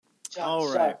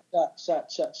All right.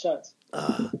 Shots.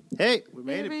 Hey, we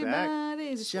made it back.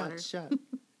 Everybody's Shot.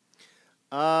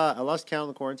 I lost count in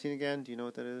the quarantine again. Do you know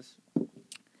what that is?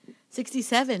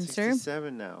 67, sir.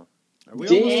 67 now. Are we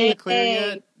almost in the clear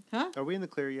yet? Huh? Are we in the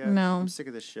clear yet? No. I'm sick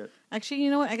of this shit. Actually,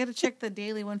 you know what? I got to check the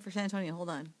daily one for San Antonio. Hold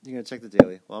on. You're going to check the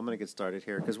daily. Well, I'm going to get started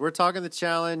here because we're talking the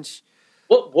challenge.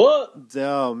 What?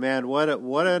 Oh, man. What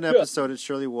an episode it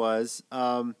surely was.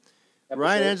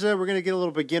 Ryan, Angela, we're going to get a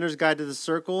little beginner's guide to the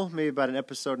circle, maybe about an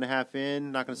episode and a half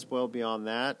in. Not going to spoil beyond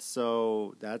that.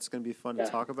 So that's going to be fun to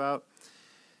talk about.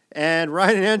 And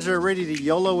Ryan and Angela are ready to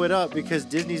YOLO it up because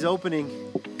Disney's opening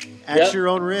at your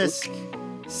own risk.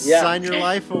 Sign your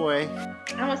life away.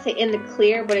 I don't want to say in the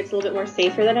clear, but it's a little bit more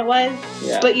safer than it was.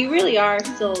 Yeah. But you really are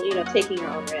still, taking your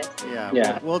own risk.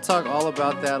 Yeah. We'll talk all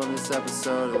about that on this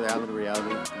episode of the Island of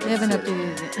Reality. We haven't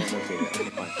updated it. Okay,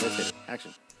 fine. Let's hit it.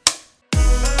 Action.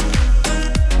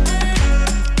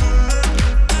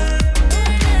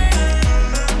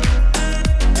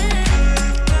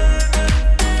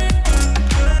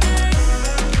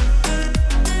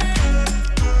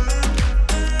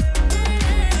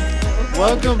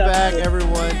 Welcome back,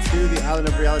 everyone, to the Island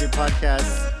of Reality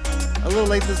podcast. A little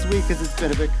late this week because it's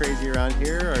been a bit crazy around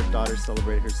here. Our daughter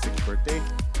celebrated her 6th birthday.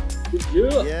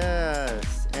 Yeah.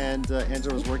 Yes. And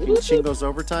Angela was working Chingo's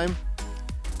overtime.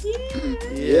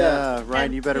 Yeah.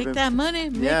 Ryan, you better Make that money.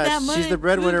 Make that money. She's the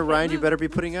breadwinner. Ryan, you better be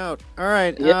putting out. All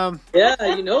right. Yeah,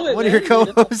 you know it. One of your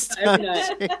co-hosts. Every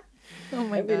night. Oh,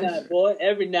 my Every gosh. night, boy.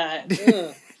 Every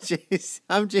night.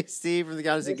 I'm JC from the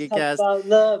Galaxy Let's Geekcast. talk about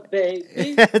love, baby.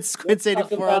 It's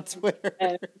Squints84 on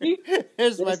Twitter.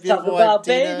 Here's my beautiful wife,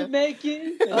 Tina. Baby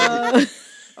making.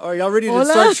 Are y'all ready to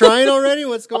start trying already?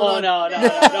 What's going on?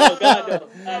 No, God,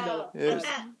 no.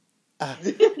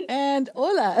 And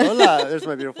hola. Hola. There's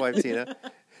my beautiful wife, Tina.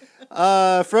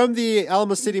 From the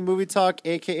Alamo City Movie Talk,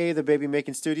 a.k.a. the Baby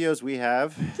Making Studios, we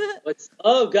have... What's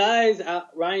up, guys?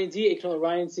 Ryan D, aka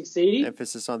Ryan680.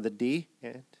 Emphasis on the D.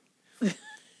 And...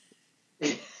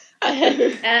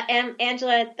 And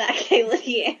Angela, that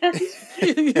Kaylee.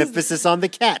 Emphasis on the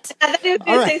cat. I thought he was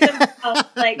going to say something else.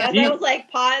 I was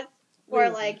pause or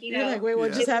You're like, wait,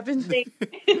 what just happened?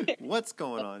 What's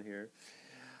going on here?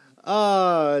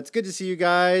 It's good to see you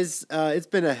guys. It's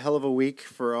been a hell of a week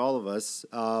for all of us.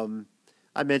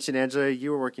 I mentioned, Angela, you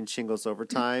were working Chingo's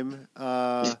overtime.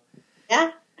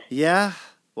 Yeah. Yeah?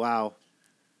 Wow.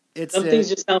 Some things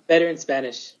just sound better in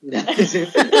Spanish.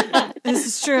 This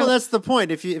is true. Well, that's the point.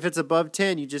 If it's above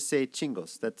 10, you just say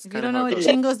chingos. That's If kind you of don't know what it goes.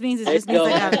 chingos means, it just means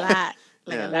like a lot.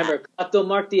 Yeah. Remember, Cato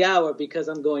mark the hour because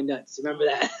I'm going nuts. Remember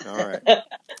that? All right.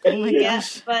 Oh my Yeah,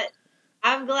 gosh. but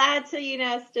I'm glad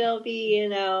to, still be,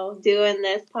 doing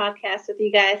this podcast with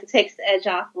you guys. It takes the edge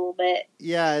off a little bit.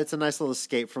 Yeah, it's a nice little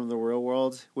escape from the real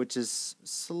world, which is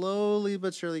slowly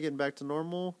but surely getting back to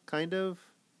normal, kind of.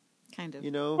 Kind of.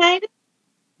 Kind of.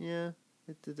 Yeah.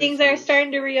 Things are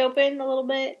starting to reopen a little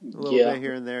bit. A little bit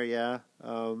here and there, yeah.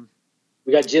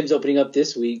 We got gyms opening up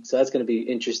this week, so that's going to be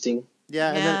interesting. Yeah,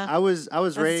 and then I was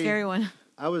That's ready. a scary one.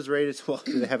 I was ready to. Well,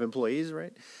 do they have employees,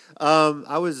 right?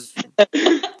 I was.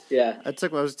 Yeah. I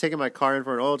was taking my car in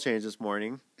for an oil change this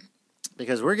morning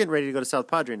because we're getting ready to go to South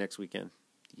Padre next weekend.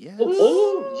 Yeah.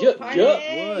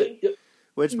 Yeah.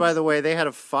 Which, by the way, they had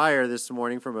a fire this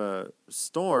morning from a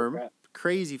storm.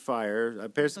 Crazy fire.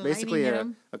 Basically,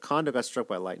 a condo got struck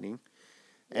by lightning,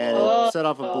 and it set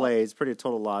off a blaze. Pretty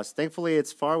total loss. Thankfully,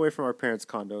 it's far away from our parents'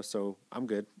 condo, so I'm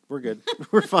good. We're good.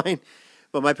 We're fine.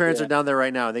 But my parents are down there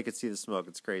right now, and they could see the smoke.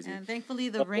 It's crazy. And thankfully,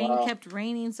 the rain kept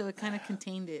raining, so it kind of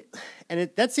contained it. And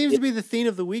that seems to be the theme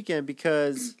of the weekend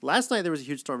because last night there was a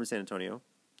huge storm in San Antonio.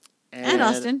 And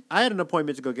Austin. I had an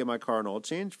appointment to go get my car an oil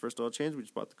change. First oil change. We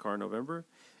just bought the car in November.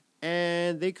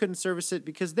 And they couldn't service it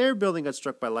because their building got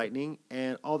struck by lightning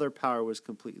and all their power was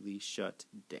completely shut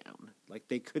down. Like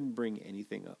they couldn't bring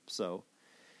anything up. So,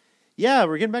 yeah,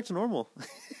 we're getting back to normal.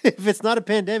 If it's not a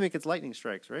pandemic, it's lightning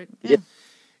strikes, right?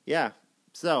 Yeah.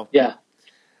 So. Yeah.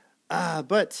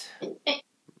 But.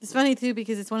 It's funny, too,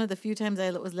 because it's one of the few times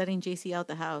I was letting JC out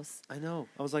the house. I know.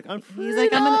 I was like, I'm free. He's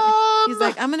like,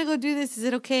 I'm gonna go do this. Is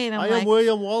it okay? And I am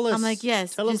William Wallace. I'm like,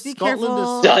 yes. Tell just him be Scotland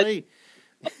careful. is safe.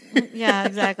 Yeah,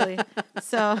 exactly.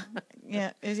 So,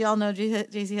 yeah, as y'all know,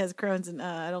 JC has Crohn's, and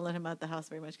I don't let him out the house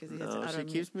very much because he has she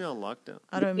keeps me on lockdown.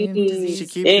 Autoimmune disease. She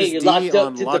keeps this D locked up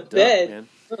on to the lockdown, bed. man.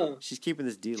 Huh. She's keeping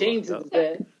this D Chained locked to up. the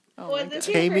bed. Oh my God.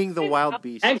 Taming the wild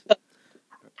beast.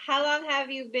 How long have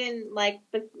you been,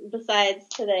 besides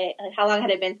today, how long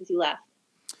had it been since you left?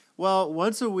 Well,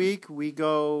 once a week we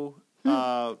go...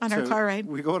 on our car ride.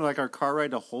 We go on our car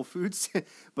ride to Whole Foods.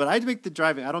 But I make the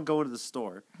driving. I don't go into the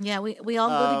store. Yeah, we all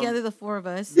go together, the four of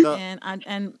us.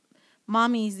 And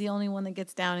Mommy's the only one that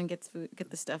gets down and get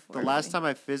the stuff for The last time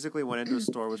I physically went into a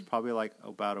store was probably like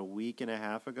about a week and a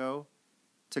half ago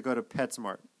to go to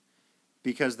PetSmart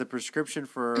because the prescription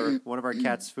for one of our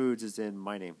cat's foods is in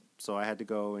my name. So I had to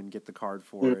go and get the card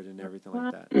for it and everything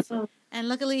like that. So, and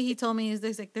luckily he told me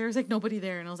there's like nobody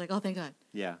there, and I was like, oh, thank God.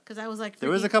 yeah. Because I was like, There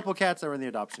was a couple cats that were in the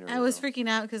adoption area. I was though. freaking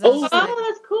out because I was just like, Oh,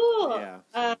 that's cool.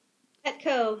 Yeah.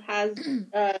 Petco has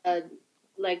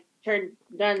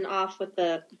done off with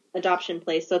the adoption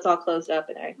place, so it's all closed up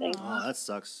and everything. Oh, that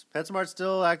sucks. PetSmart's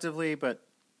still actively, but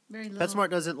very little. PetSmart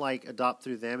doesn't like adopt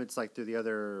through them. It's like through the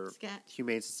other Scat.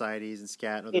 humane societies and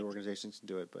SCAT and other organizations can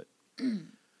do it. But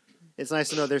it's nice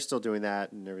to know they're still doing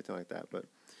that and everything like that. But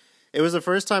it was the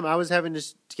first time I was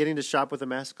getting to shop with a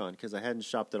mask on because I hadn't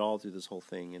shopped at all through this whole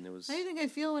thing, and it was. How do you think I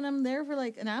feel when I'm there for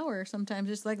like an hour sometimes,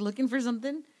 just like looking for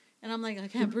something, and I'm like, I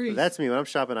can't breathe. That's me when I'm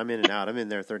shopping. I'm in and out. I'm in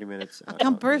there 30 minutes. I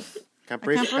can't breathe. Can't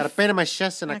breathe. Got a pain in my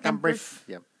chest and I can't breathe.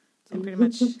 Yeah. I pretty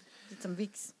much did some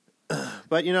Vicks.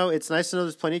 But it's nice to know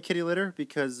there's plenty of kitty litter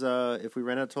because if we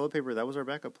ran out of toilet paper, that was our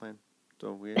backup plan.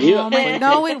 So we. Oh my!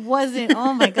 No, it wasn't.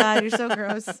 Oh my God, you're so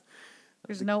gross.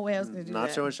 There's no way I was going to do that.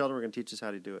 Nacho and Sheldon were going to teach us how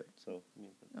to do it. So.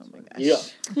 Oh my gosh.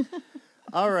 Yeah.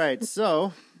 All right,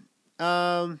 so,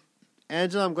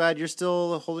 Angela, I'm glad you're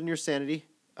still holding your sanity,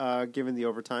 given the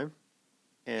overtime,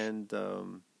 and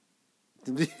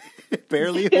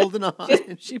barely holding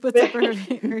on. She puts up her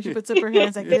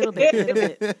hands like little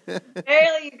bit.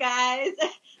 Barely, you guys.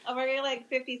 I'm working like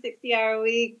 50, 60-hour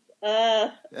weeks.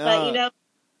 But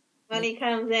money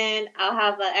comes in, I'll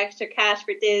have the extra cash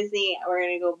for Disney. We're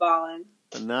gonna go balling.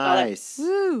 Nice.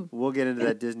 Woo. We'll get into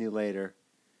that Disney later.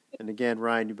 And again,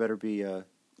 Ryan, you better be. Oh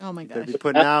my better gosh. be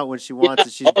putting out when she wants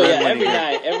it. She's every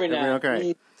night.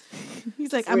 Okay.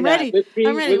 He's like, Every I'm ready. night.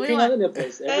 I'm ready. Whipped cream on the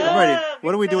nipples. Every I'm night. ready.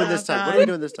 What are we doing this time? What are we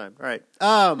doing this time? All right.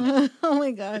 Oh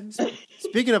my God.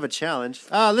 Speaking of a challenge,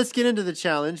 let's get into the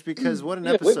challenge because what an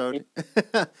episode.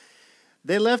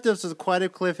 They left us with quite a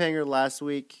cliffhanger last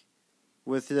week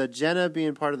with Jenna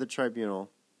being part of the tribunal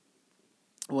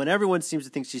when everyone seems to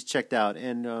think she's checked out.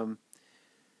 And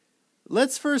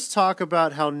let's first talk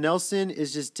about how Nelson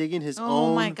is just digging his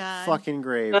own fucking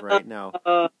grave right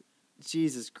now.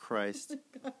 Jesus Christ.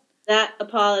 That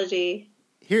apology.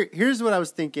 Here's what I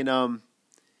was thinking.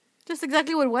 Just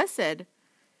exactly what Wes said.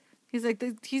 He's like,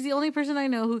 he's the only person I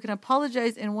know who can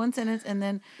apologize in one sentence and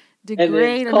then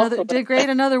degrade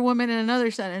another woman in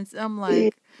another sentence. I'm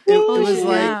like, it was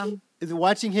like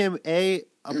watching him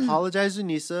apologize to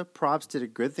Nisa. Props, did a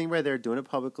good thing right there, doing it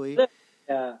publicly.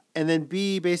 Yeah. And then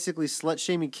B, basically slut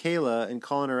shaming Kayla and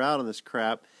calling her out on this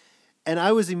crap. And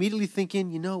I was immediately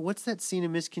thinking, what's that scene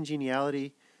in Miss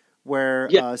Congeniality where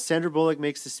Sandra Bullock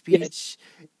makes the speech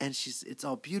and it's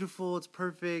all beautiful, it's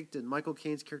perfect, and Michael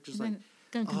Caine's character's like,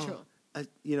 gun control.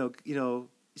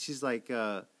 She's like,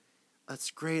 that's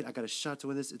great. I got a shot to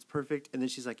win this. It's perfect. And then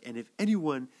she's like, and if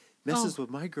anyone messes with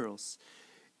my girls,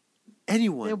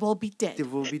 anyone, they will be dead. They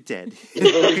will be dead.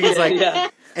 He's like,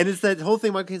 and it's that whole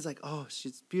thing. Michael Caine's like, oh,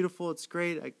 she's beautiful. It's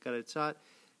great. I got a shot.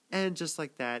 And just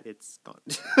like that, it's gone.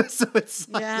 So it's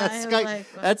like,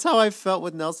 that's how I felt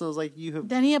with Nelson. I was like, you have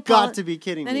got to be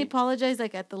kidding me. Then he apologized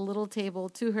like at the little table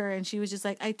to her, and she was just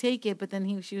like, I take it. But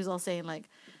then she was all saying like,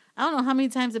 I don't know how many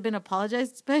times I've been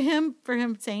apologized by him for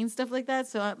him saying stuff like that.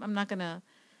 So I'm not gonna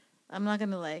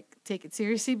like take it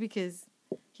seriously because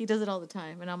he does it all the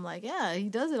time. And I'm like, yeah, he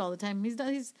does it all the time.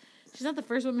 She's not the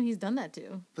first woman he's done that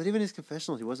to. But even his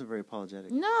confessional, he wasn't very apologetic.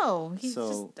 No, he's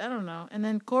just, I don't know. And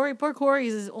then poor Corey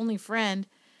is his only friend.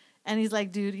 And he's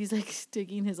like, dude, he's like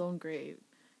digging his own grave.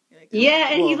 Like,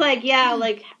 he's like,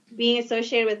 like being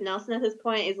associated with Nelson at this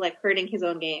point is like hurting his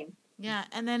own game. Yeah,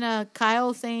 and then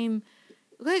Kyle saying,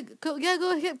 go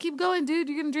ahead, keep going, dude.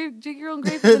 You're going to dig your own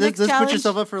grave for the next challenge. Let's put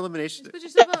yourself up for elimination. Put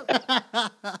yourself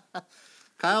up.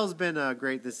 Kyle's been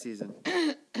great this season,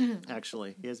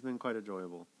 actually. He has been quite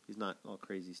enjoyable. He's not all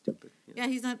crazy stupid. Yeah,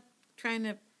 he's not trying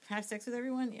to have sex with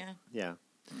everyone. Yeah. Yeah.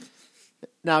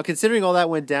 Now, considering all that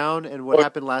went down and what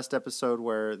happened last episode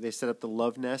where they set up the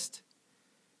love nest,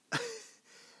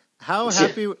 how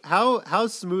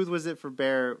smooth was it for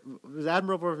Bear? Was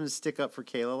admirable for him to stick up for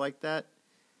Kayla like that?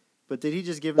 But did he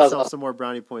just give himself some more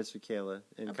brownie points for Kayla?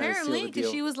 And apparently,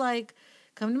 because she was like,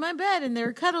 come to my bed, and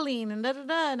they're cuddling, and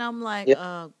da-da-da, and I'm like,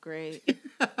 oh, great.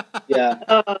 Yeah.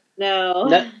 Oh,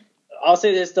 no. I'll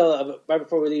say this, though, right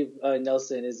before we leave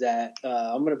Nelson, is that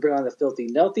I'm going to bring on the filthy.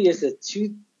 Nelty is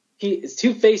he's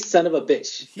two-faced son of a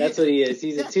bitch. That's what he is.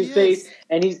 He's a two-faced,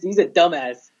 and he's a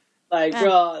dumbass. Like,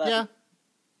 bro,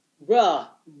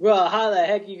 how the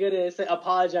heck you going to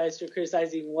apologize for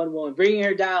criticizing one woman, bringing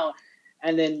her down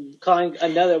and then calling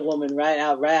another woman right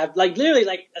out, like literally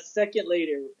like a second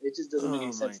later. It just doesn't make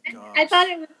any sense. I thought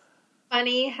it was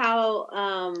funny how,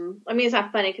 I mean, it's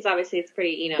not funny because obviously it's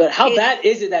pretty, you know. But how bad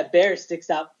is it that Bear sticks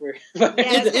out for?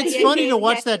 It's funny to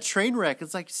watch that train wreck.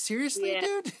 It's like, seriously,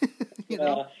 dude? You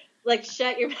know? Like,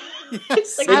 shut your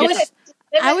Yes. like,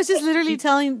 I was just literally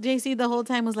telling JC the whole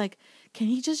time, was like, can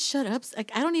he just shut up?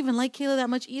 Like, I don't even like Kayla that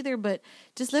much either, but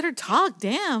just let her talk.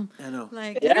 Damn. I know.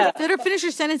 Like, let her finish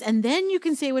her sentence, and then you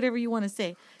can say whatever you want to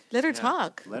say. Let her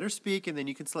talk. Let her speak, and then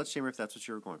you can slut shame her if that's what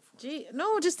you were going for. Gee,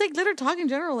 no, just like let her talk in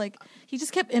general. Like, he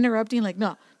just kept interrupting, like,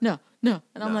 no. And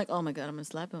I'm like, oh my God, I'm going to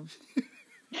slap him.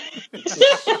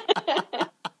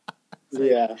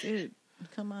 Yeah. Dude,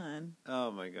 come on.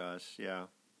 Oh my gosh, yeah.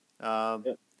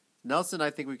 Nelson, I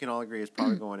think we can all agree, is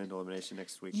probably going into elimination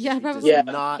next week. Yeah, if he probably. does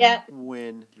not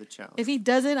win the challenge. If he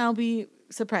doesn't, I'll be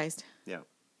surprised. Yeah.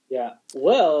 Yeah.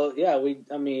 Well, yeah.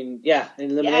 In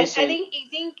elimination. I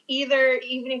think either,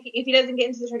 even if he doesn't get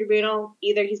into the tribunal,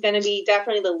 either he's going to be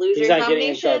definitely the loser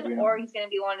nomination, or he's going to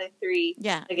be one of the three.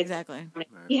 Yeah, exactly.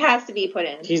 He has to be put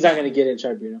in. He's not going to get in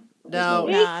tribunal. No,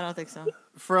 I don't think so.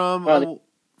 From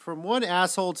one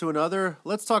asshole to another,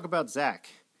 let's talk about Zach.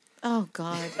 Oh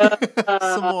God.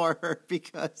 Some more,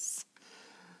 because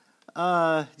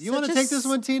do you want to take this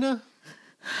one, Tina?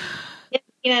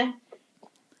 Yeah.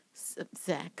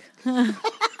 Zach.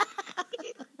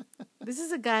 This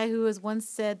is a guy who has once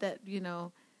said that, you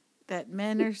know, that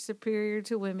men are superior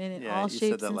to women in all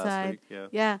shapes and sizes.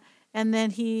 Yeah. And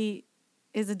then he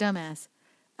is a dumbass.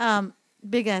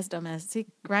 Big ass dumbass. See,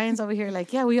 Ryan's over here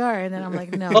like, yeah, we are. And then I'm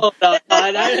like, no. I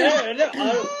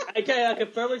can't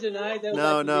confirm or deny.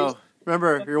 No.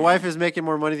 Remember, your wife is making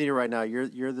more money than you right now.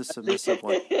 You're the submissive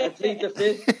one. I plead the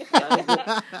fifth.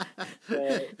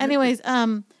 Anyways,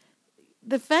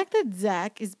 the fact that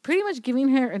Zach is pretty much giving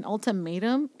her an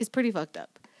ultimatum is pretty fucked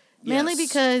up. Mainly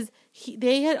because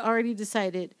they had already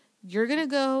decided, you're going to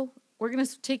go, we're going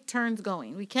to take turns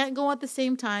going. We can't go at the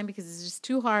same time because it's just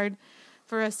too hard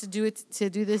for us to do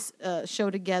this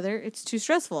show together. It's too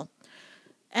stressful.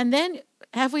 And then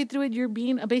halfway through it, you're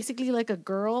being basically like a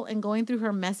girl and going through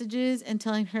her messages and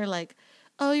telling her like,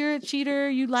 oh, you're a cheater,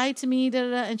 you lied to me, da da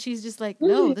da. And she's just like,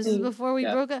 no, this is before we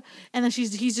broke up. And then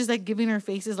he's just like giving her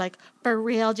faces like, for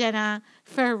real, Jenna,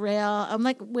 for real. I'm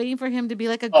like waiting for him to be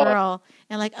like a girl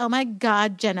and like, oh my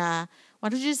God, Jenna, why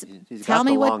don't you just tell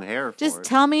me what? Hair just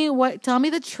tell me what. Tell me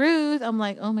the truth. I'm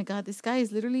like, oh my God, this guy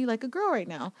is literally like a girl right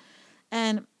now,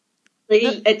 and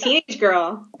a teenage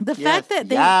girl. The fact that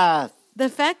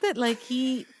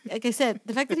like I said,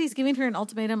 the fact that he's giving her an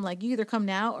ultimatum, like you either come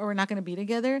now or we're not going to be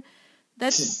together.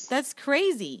 That's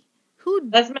crazy.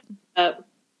 That's messed up.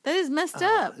 That is messed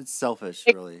up. It's selfish,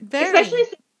 really. Especially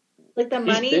like the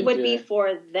money would be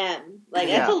for them. Like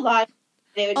that's a lot.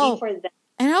 It would be for them.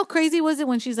 And how crazy was it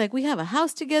when she's like, "We have a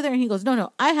house together," and he goes,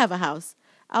 "No, I have a house."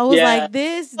 I was like,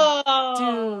 "This dude,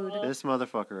 this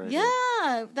motherfucker." Right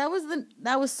here.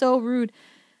 That was so rude.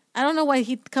 I don't know why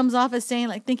he comes off as saying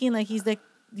like thinking like he's like,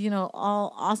 you know,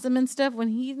 all awesome and stuff when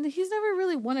he's never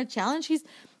really won a challenge.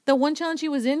 The one challenge he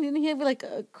was in, didn't he have like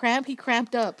a cramp? He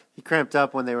cramped up. He cramped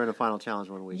up when they were in a final challenge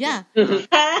one week. Yeah.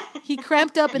 He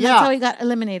cramped up and that's how he got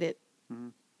eliminated. Mm-hmm.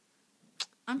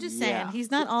 I'm just saying,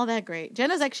 he's not all that great.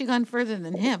 Jenna's actually gone further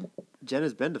than him.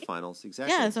 Jenna's been to finals,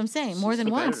 exactly. Yeah, that's what I'm saying. More than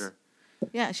once.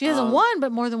 Yeah, she hasn't won,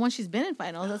 but more than once she's been in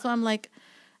finals. That's why I'm like,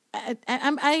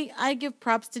 I give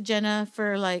props to Jenna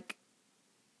for like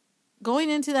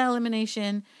going into that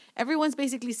elimination. Everyone's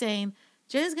basically saying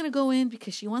Jenna's going to go in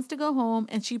because she wants to go home,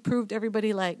 and she proved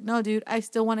everybody like, no, dude, I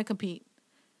still want to compete,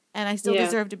 and I still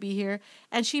deserve to be here.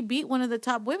 And she beat one of the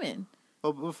top women.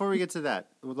 Well, before we get to that,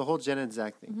 the whole Jenna and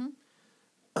Zach thing,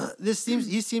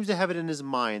 he seems to have it in his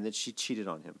mind that she cheated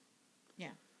on him. Yeah,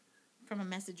 from a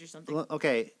message or something.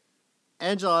 Okay,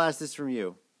 Angela, I'll ask this from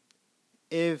you.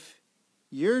 If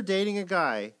you're dating a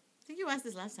guy... I think you asked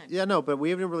this last time. Yeah, no, but we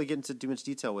haven't really get into too much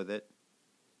detail with it.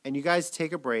 And you guys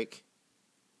take a break,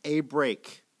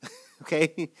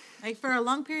 okay? Like for a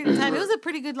long period of time. It was a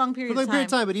pretty good long period of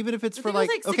time. But even if it's for like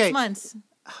 6 months.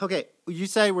 Okay, you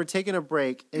say we're taking a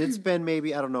break, and it's been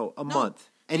maybe, I don't know, a month.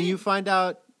 And you find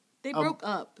out... They broke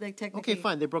up, like technically. Okay,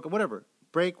 fine, they broke up, whatever.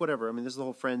 Break, whatever. I mean, this is the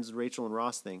whole Friends, Rachel and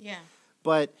Ross thing. Yeah.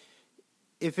 But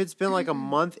if it's been like a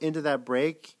month into that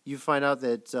break, you find out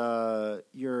that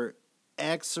your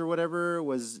ex or whatever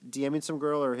was DMing some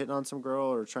girl or hitting on some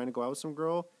girl or trying to go out with some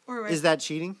girl, is that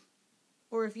cheating?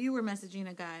 Or if you were messaging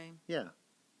a guy. Yeah.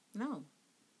 No.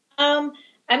 I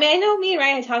mean, I know me and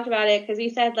Ryan talked about it because we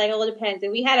said, like, oh, it depends.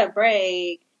 If we had a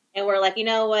break and we're like, you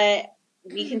know what,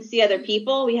 we can see other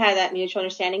people, we had that mutual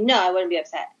understanding, no, I wouldn't be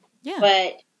upset. Yeah.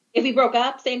 But if we broke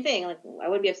up, same thing. Like, I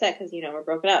wouldn't be upset because, we're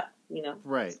broken up,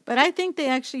 Right. But I think they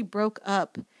actually broke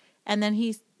up, and then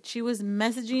she was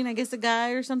messaging, I guess, a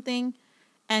guy or something,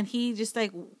 and he just,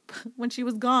 like, when she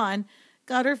was gone,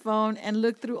 got her phone and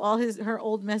looked through all her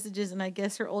old messages, and I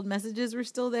guess her old messages were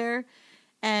still there,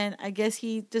 and I guess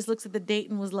he just looks at the date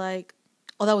and was like,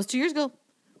 oh, that was 2 years ago.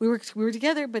 We were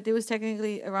together, but it was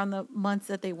technically around the months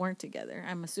that they weren't together,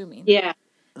 I'm assuming. Yeah.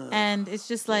 And it's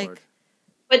just Lord. like...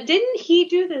 But didn't he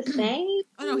do the same?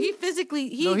 Oh, no, he physically...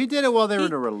 he did it while they were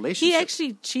in a relationship. He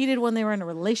actually cheated when they were in a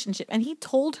relationship, and he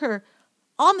told her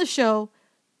on the show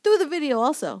through the video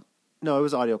also. No, it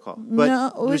was audio call.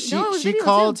 But it was she video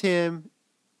called too. him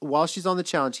while she's on the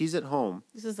challenge. He's at home.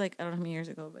 This is like, I don't know how many years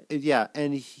ago, but... Yeah,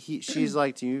 and she's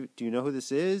like, do you know who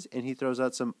this is? And he throws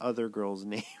out some other girl's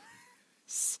name.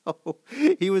 So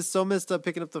he was so messed up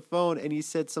picking up the phone, and he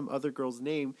said some other girl's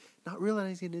name, not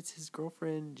realizing it's his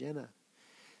girlfriend, Jenna.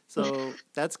 So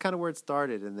that's kind of where it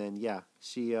started. And then, yeah,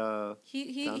 she found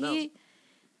out.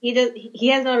 He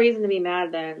has no reason to be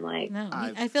mad then. Like, No,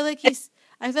 I feel like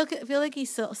I feel like he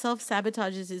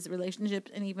self-sabotages his relationship,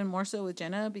 and even more so with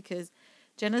Jenna, because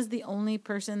Jenna's the only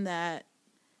person that,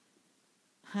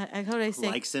 how do I say?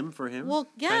 Likes him for him? Well,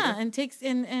 yeah, kinda? and takes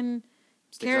and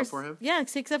Sticks cares. up for him? Yeah,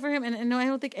 sticks up for him. And no, I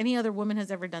don't think any other woman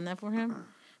has ever done that for him.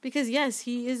 Because, yes,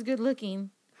 he is good looking,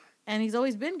 and he's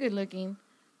always been good looking.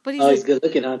 But he's good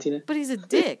looking, huh, Tina? But he's a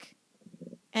dick.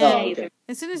 And okay.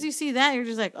 as soon as you see that, you're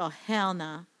just like, oh, hell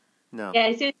nah. No. yeah,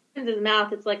 as soon as he opens his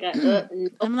mouth, it's like a.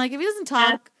 I'm like, if he doesn't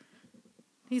talk,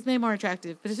 he's made more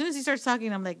attractive. But as soon as he starts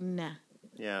talking, I'm like, nah.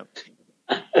 Yeah.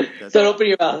 So open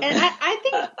your mouth. And I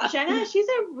think Jenna, she's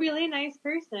a really nice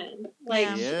person. Like,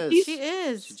 Yeah. She is. She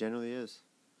is. She generally is.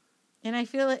 And I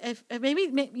feel like if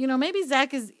maybe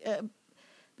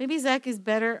Zach is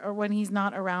better or when he's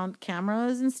not around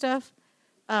cameras and stuff.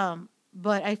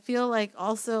 But I feel like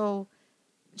also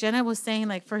Jenna was saying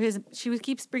like she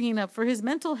keeps bringing up for his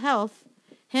mental health,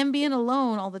 him being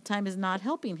alone all the time is not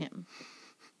helping him.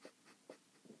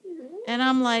 And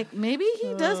I'm like, maybe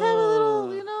he does have a little,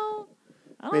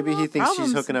 I don't Maybe know, he thinks problems.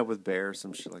 she's hooking up with Bear or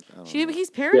some shit like that. I don't know. Maybe he's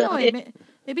paranoid. Yeah.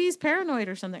 Maybe he's paranoid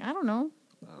or something. I don't know.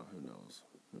 Oh, who knows?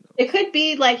 it could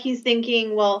be like he's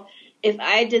thinking, well, if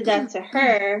I did that to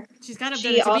her, She's got to do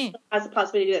she it to also me. has the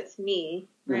possibility to do that to me.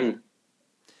 Right? Mm-hmm.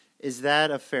 Is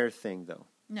that a fair thing, though?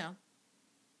 No.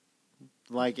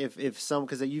 Like, if some,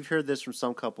 because you've heard this from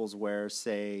some couples where,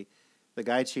 say, the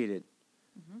guy cheated,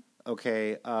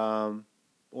 okay,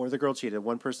 or the girl cheated,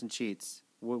 one person cheats.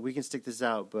 Well, we can stick this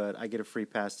out, but I get a free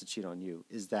pass to cheat on you.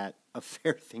 Is that a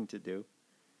fair thing to do?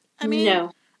 I mean,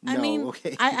 no.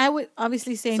 Okay. I would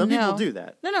obviously say Some no. people do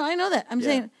that. No, I know that. I'm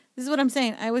saying, this is what I'm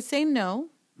saying. I would say no,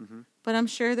 Mm-hmm. but I'm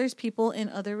sure there's people in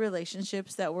other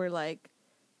relationships that were like,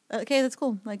 okay, that's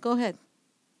cool. Like, go ahead.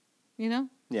 You know?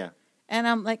 Yeah. And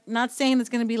I'm like, not saying it's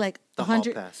going to be like The hall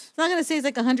 100. pass. It's not going to say it's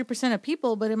like 100% of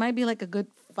people, but it might be like a good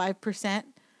 5%.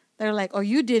 They're like, oh,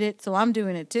 you did it, so I'm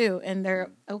doing it too. And they're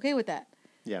okay with that.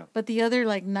 Yeah. But the other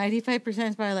like 95%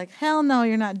 is probably like, hell no,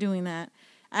 you're not doing that.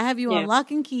 I have you on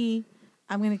lock and key.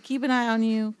 I'm going to keep an eye on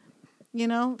you. You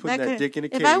know, Put that dick in a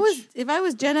cage. If I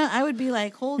was Jenna, I would be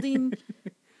like holding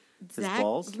Zach.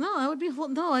 balls? No,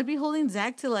 I'd be holding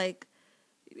Zach to like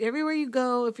everywhere you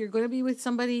go. If you're going to be with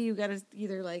somebody, you got to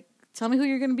either like tell me who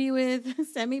you're going to be with,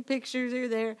 send me pictures or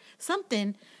there,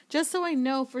 something, just so I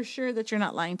know for sure that you're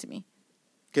not lying to me.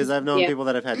 Because I've known people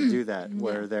that have had to do that,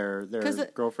 where their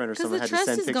the- girlfriend or someone the had to trust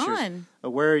send is pictures. gone.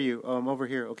 Where are you? Oh, I'm over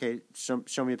here. Okay,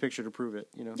 show me a picture to prove it.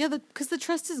 You know. Yeah, because the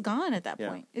trust is gone at that Yeah.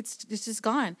 point. It's just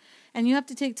gone, and you have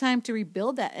to take time to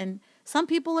rebuild that. And some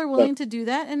people are willing to do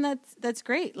that, and that's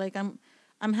great. Like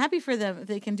I'm happy for them if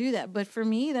they can do that. But for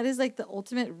me, that is like the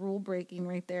ultimate rule breaking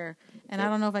right there. And I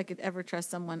don't know if I could ever trust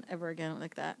someone ever again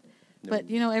like that. No.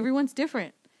 But everyone's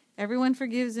different. Everyone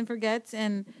forgives and forgets,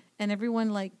 and everyone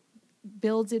like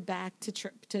builds it back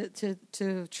to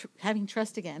having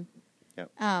trust again.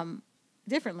 Yep.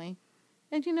 Differently.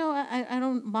 And I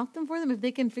don't mock them for them. If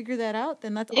they can figure that out,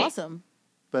 then that's awesome.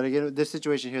 But again, this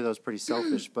situation here, though, is pretty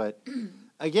selfish. But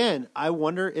again, I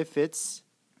wonder if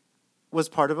was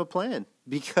part of a plan,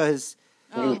 because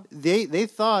they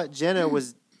thought Jenna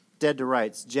was dead to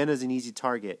rights. Jenna's an easy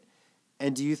target.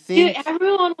 And do you think... Dude,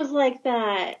 everyone was like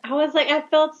that. I was like, I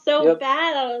felt so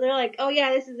bad. They're like, oh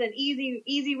yeah, this is an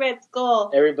easy Red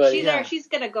Skull. Everybody, she's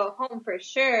gonna go home for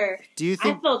sure. Do you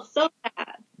think? I felt so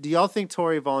bad. Do y'all think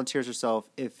Tori volunteers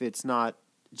herself if it's not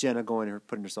Jenna going and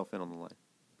putting herself in on the line?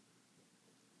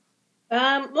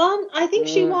 Well, I think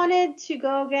she wanted to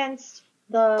go against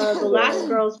the last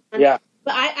girl's one. Yeah.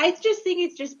 But I just think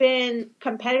it's just been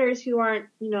competitors who aren't,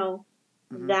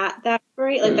 that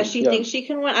great. Like that she thinks she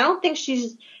can win. I don't think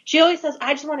she always says,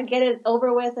 I just want to get it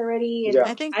over with already. And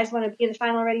I just want to be in the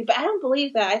final already. But I don't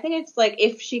believe that. I think it's like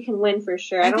if she can win for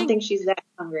sure. I don't think she's that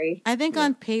hungry. I think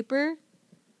on paper,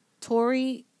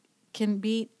 Tori can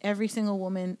beat every single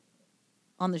woman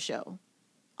on the show.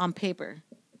 On paper.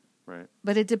 Right.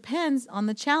 But it depends on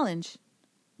the challenge.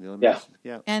 Yeah.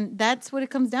 And that's what it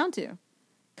comes down to.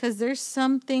 Because there's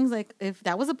some things like, if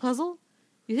that was a puzzle,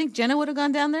 you think Jenna would have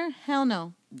gone down there? Hell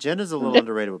no. Jenna's a little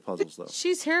underrated with puzzles, though.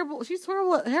 She's terrible. She's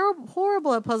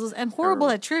horrible at puzzles and horrible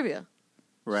at trivia.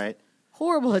 Right.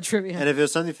 Horrible at trivia. And if it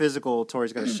was something physical,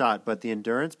 Tori's got a shot. But the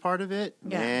endurance part of it,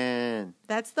 man.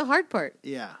 That's the hard part.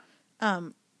 Yeah.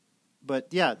 But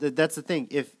yeah, that's the thing.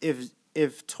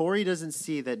 If Tori doesn't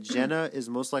see that Jenna is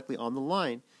most likely on the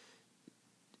line,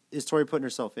 is Tori putting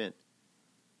herself in?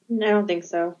 No, I don't think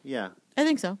so. Yeah. I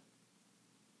think so.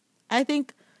 I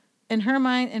think in her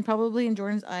mind and probably in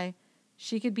Jordan's eye,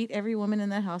 she could beat every woman in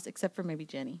that house except for maybe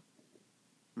Jenny.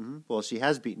 Mm-hmm. Well, she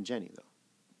has beaten Jenny, though.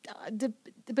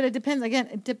 But it depends. Again,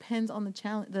 it depends on the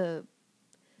challenge.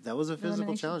 That was a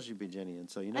physical challenge you beat Jenny, and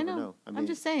so you never know. I mean, I'm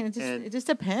just saying, it just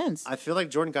depends. I feel like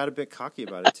Jordan got a bit cocky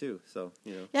about it too. So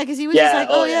Yeah, because he was just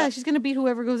like, she's gonna beat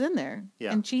whoever goes in there.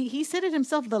 Yeah. And he said it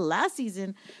himself the last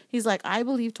season. He's like, I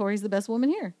believe Tori's the best woman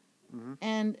here. Mm-hmm.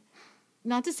 And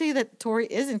not to say that Tori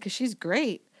isn't, because she's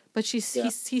great, but he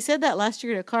said that last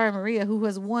year to Cara Maria, who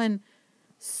has won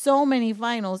so many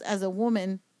finals as a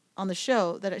woman on the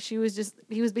show, that he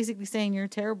was basically saying, you're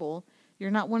terrible. You're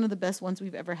not one of the best ones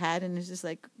we've ever had. And it's just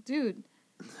like, dude,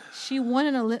 she won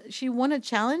a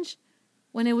challenge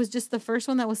when it was just the first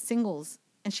one that was singles,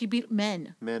 and she beat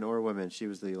men or women. She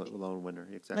was the lone winner.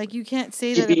 Exactly. Like, you can't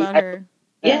say that about her.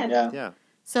 Yeah.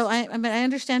 So I mean, I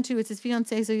understand too. It's his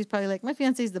fiance, so he's probably like, my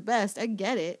fiance's the best. I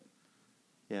get it.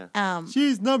 Yeah.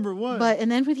 She's number one. But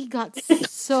and then when he got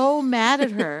so mad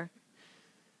at her.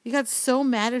 He got so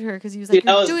mad at her because he was like,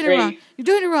 "You're doing it wrong. You're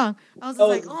doing it wrong." I was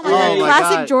like, "Oh my god,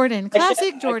 classic Jordan,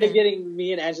 classic Jordan." I'm getting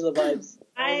me and Angela vibes.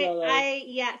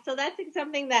 So that's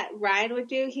something that Ryan would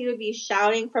do. He would be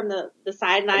shouting from the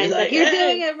sidelines, like, "You're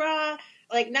doing it wrong."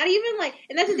 Like, not even like,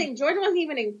 and that's the thing. Jordan wasn't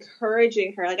even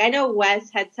encouraging her. Like, I know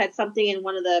Wes had said something in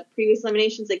one of the previous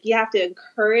eliminations, like, you have to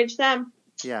encourage them.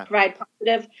 Yeah. Provide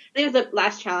positive. I think it was the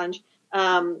last challenge.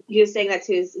 He was saying that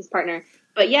to his partner.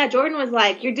 But yeah, Jordan was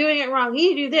like, "You're doing it wrong.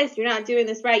 You do this. You're not doing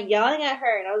this right." Yelling at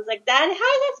her, and I was like, "How is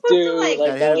that supposed to like?"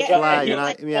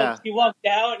 He walked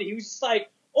down, and he was just like,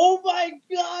 "Oh my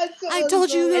god!" I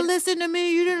told you to listen to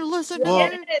me. You didn't listen to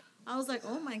me. I was like,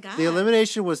 "Oh my god!" The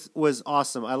elimination was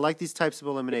awesome. I like these types of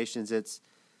eliminations. It's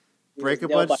break a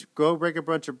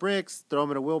bunch of bricks, throw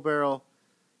them in a wheelbarrow,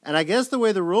 and I guess the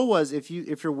way the rule was, if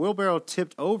your wheelbarrow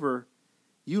tipped over,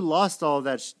 you lost all of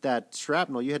that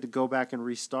shrapnel. You had to go back and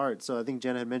restart. So I think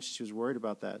Jenna had mentioned she was worried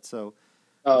about that. So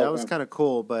that was kind of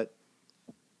cool. But,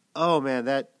 oh, man,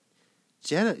 that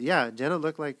Jenna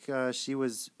looked like she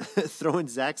was throwing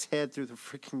Zach's head through the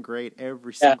freaking grate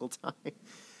every single time.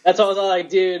 That's what I was all like,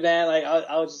 dude, man. Like,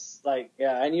 I was just like,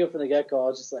 I knew it from the get-go. I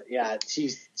was just like,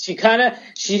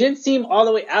 she didn't seem all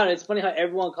the way out. And it's funny how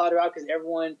everyone called her out because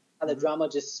everyone – how the drama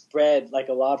just spread like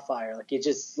a wildfire. Like, it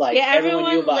just, like,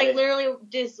 everyone knew about it. Literally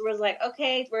just was like,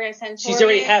 okay, we're going to send Tori. She's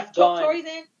already half gone. Tori's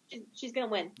in. She's going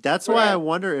to win. That's why I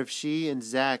wonder if she and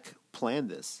Zach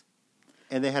planned this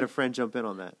and they had a friend jump in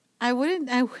on that.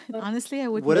 Honestly, I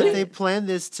wouldn't. What if they planned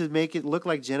this to make it look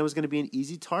like Jenna was going to be an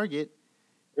easy target?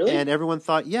 Really? And everyone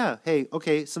thought, hey,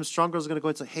 okay, some strong girls are going to go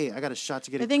and say, hey, I got a shot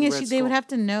to get the thing is, they would have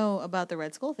to know about the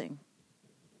Red Skull thing.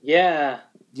 Yeah.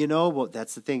 Well,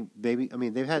 that's the thing, baby. I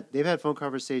mean, they've had phone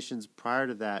conversations prior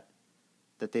to that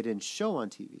they didn't show on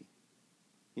TV.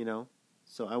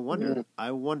 So I wonder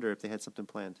if they had something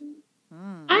planned.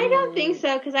 I don't think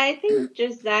so, because I think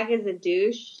just Zach is a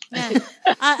douche.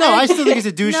 I still think he's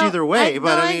a douche either way.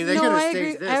 They could have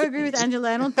staged this. I agree with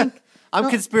Angela. I don't think. I'm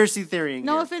conspiracy theorying.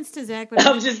 No here. offense to Zach, but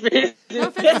no offense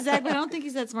to Zach, but I don't think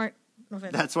he's that smart. No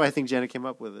offense. That's why I think Jenna came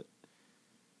up with it.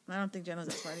 I don't think Jenna's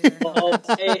that smart either.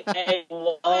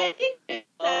 I think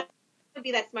that would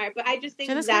be that smart, but I just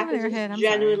think Zach is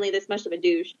genuinely this much of a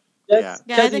douche.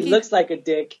 Because he looks like a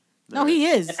dick. No, he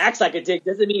is. And acts like a dick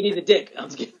doesn't mean he's a dick. I'm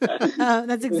just kidding.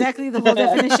 That's exactly the whole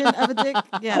definition of a dick.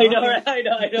 Yeah, I know, right? I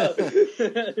know.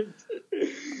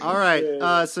 All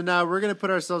right. So now we're going to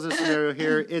put ourselves in a scenario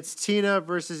here. It's Tina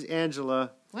versus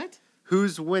Angela. What?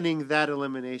 Who's winning that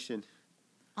elimination?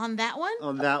 On that one?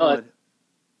 On that one.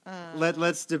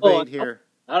 Let's debate here.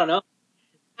 I don't know.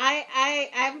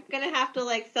 I'm gonna have to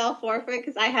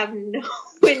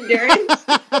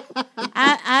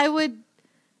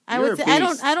I would say I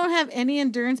don't have any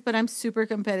endurance, but I'm super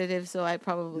competitive, so I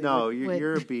probably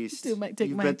you're a beast. You've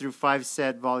been through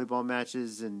 5-set volleyball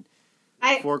matches and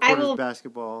 4 quarters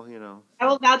basketball. You know, I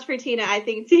will vouch for Tina. I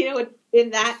think Tina would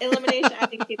in that elimination. I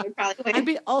think Tina would probably win. I'd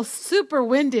be all super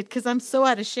winded because I'm so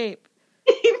out of shape.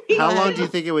 How long do you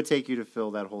think it would take you to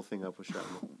fill that whole thing up with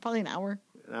shrapnel? Probably an hour.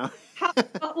 No?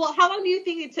 How long do you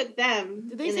think it took them?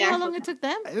 Did they say how long it took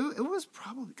them? It was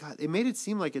probably it made it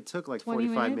seem like it took like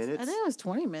 45 minutes. I think it was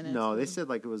 20 minutes. No, they said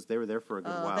like they were there for a good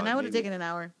while. Then I would have taken an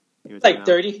hour. Like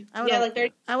 30? Like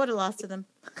 30. I would have lost to them.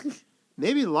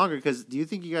 Maybe longer, because do you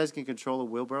think you guys can control a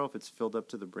wheelbarrow if it's filled up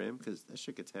to the brim? Because that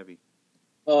shit gets heavy.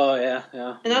 Oh, yeah.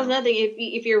 And that's nothing.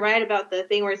 If you're right about the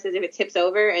thing where it says if it tips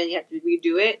over and you have to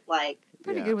redo it, like...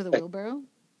 Pretty good with a wheelbarrow.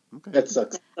 Okay. That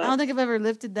sucks. I don't think I've ever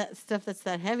lifted that stuff that's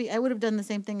that heavy. I would have done the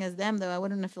same thing as them, though. I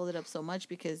wouldn't have filled it up so much,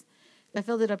 because if I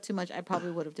filled it up too much, I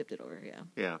probably would have tipped it over,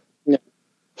 Yeah. And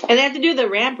they have to do the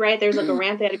ramp, right? There's like a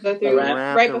ramp they had to go through.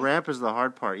 The ramp is the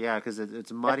hard part, because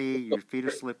it's muddy, your feet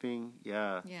are slipping,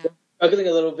 Yeah. Struggling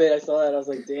a little bit, I saw that, I was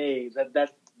like, dang,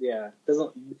 that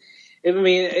doesn't... I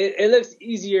mean, it looks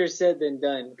easier said than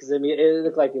done, because, I mean, it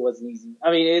looked like it wasn't easy.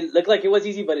 I mean, it looked like it was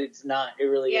easy, but it's not. It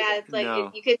really isn't. It's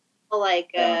like, you could tell,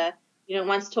 like,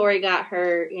 once Tori got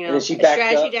her, she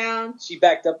strategy down. She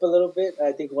backed up a little bit.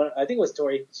 I think it was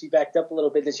Tori. She backed up a little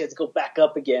bit, then she had to go back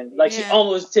up again. Like, she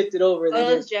almost tipped it over.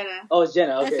 Oh, it was Jenna. Oh, it's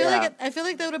Jenna. Okay. I feel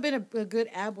like that would have been a good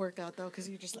ab workout, though, because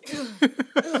you're just like...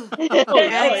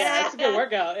 That's a good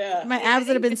workout, yeah. My abs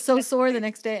would have been so sore the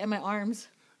next day, and my arms.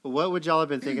 What would y'all have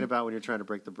been thinking about when you're trying to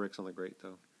break the bricks on the grate,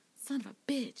 though? Son of a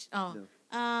bitch. Oh.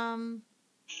 No.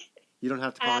 You don't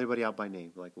have to call anybody out by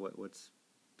name. Like, what's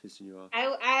pissing you off?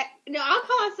 I'll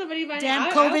call out somebody by name.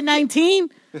 Damn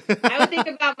COVID-19. I would think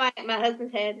about my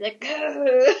husband's head. Like,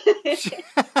 I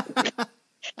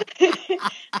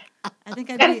think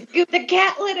I'd gotta scoop the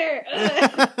cat litter.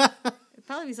 It'd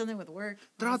probably be something with work.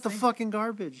 Throw out the fucking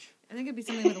garbage. I think it'd be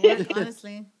something with work,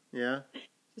 honestly. Yeah?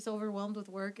 Just overwhelmed with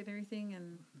work and everything,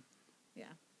 and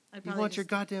I'd you want your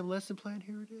goddamn lesson plan?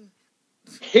 Here it is.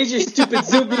 Here's your stupid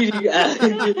Zoom meeting.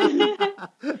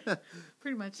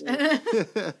 Pretty much.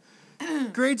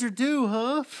 Grades are due,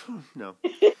 huh? No.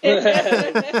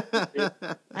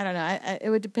 I don't know. It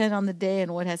would depend on the day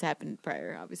and what has happened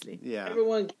prior, obviously. Yeah.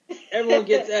 Everyone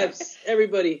gets F's.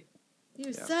 Everybody.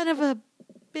 You son of a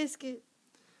biscuit.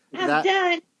 I'm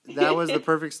done. That was the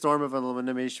perfect storm of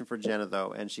elimination for Jenna,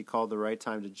 though, and she called the right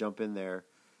time to jump in there.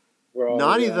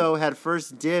 Nani, though, had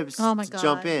first dibs to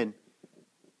jump in.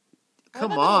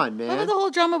 Come on, man. What about the whole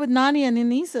drama with Nani and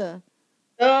Anissa?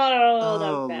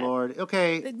 Oh, Lord.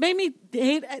 Okay. It made me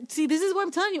hate... See, this is what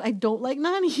I'm telling you. I don't like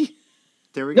Nani.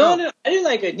 There we go. No, I didn't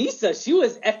like Anissa. She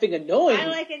was effing annoying. I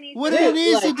like Anissa. What did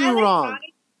Anissa do wrong?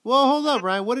 Well, hold up,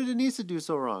 Ryan. What did Anissa do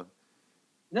so wrong?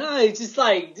 No, it's just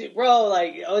like, bro,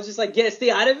 like, I was just like, stay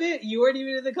out of it. You weren't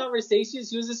even in the conversation.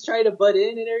 She was just trying to butt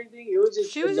in and everything. It was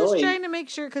just annoying. Just trying to make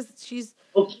sure, because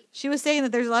she was saying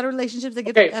that there's a lot of relationships that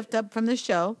get effed up from this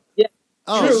show. Yeah.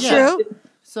 Oh, true.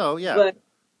 So, yeah. But,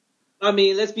 I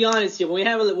mean, let's be honest here.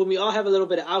 When we all have a little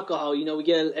bit of alcohol,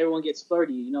 everyone gets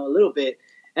flirty, a little bit.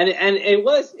 And it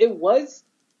was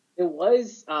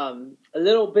a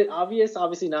little bit obvious.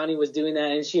 Obviously, Nani was doing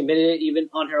that, and she admitted it even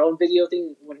on her own video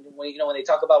thing. When they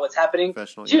talk about what's happening,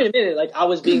 she admitted like I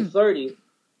was being flirty.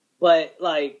 But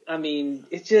like, I mean,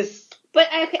 it's just. But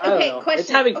okay, question. It's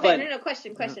having fun. No,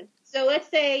 question. So let's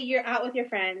say you're out with your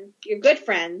friends, your good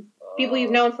friends, people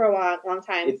you've known for a long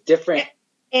time. It's different.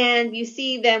 And you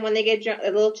see them when they get drunk, a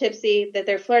little tipsy, that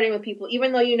they're flirting with people,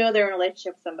 even though you know they're in a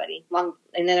relationship with somebody, and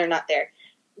then they're not there.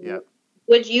 Yeah.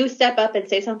 Would you step up and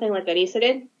say something like Anissa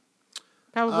did?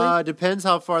 Probably. Depends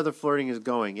how far the flirting is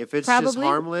going. If it's just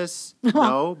harmless,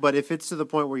 no. But if it's to the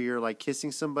point where you're like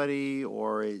kissing somebody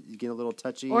or you get a little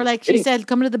touchy, or like she said,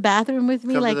 come to the bathroom with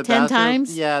me like 10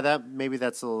 times. Yeah,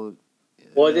 that's a little.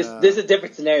 Well, this is a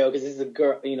different scenario because this is a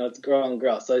girl. It's girl on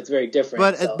girl, so it's very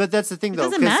different. But that's the thing though.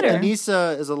 It doesn't matter.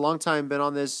 Anissa is a long time been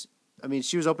on this. I mean,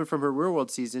 she was open from her Real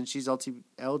World season. She's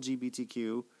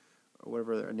LGBTQ. Or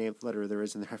whatever name letter there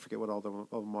is in there. I forget what all of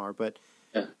them are. But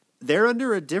they're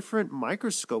under a different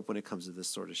microscope when it comes to this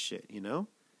sort of shit,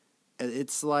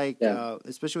 It's like,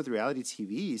 especially with reality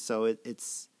TV. So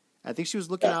it's. I think she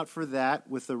was looking out for that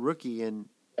with the rookie and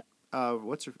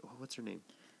what's her name?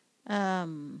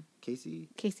 Casey.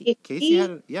 Casey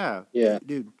had it.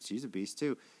 Dude, she's a beast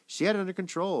too. She had it under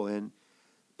control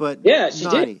but she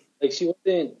did. Like she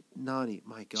wasn't. Nani,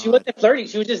 my God. She wasn't flirting.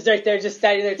 She was just right there, just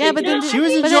standing there. Yeah, but then she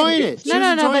was enjoying it. She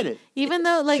was enjoying it. Even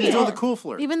though, like, she's doing the cool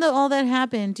flirt. Even though all that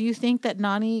happened, do you think that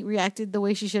Nani reacted the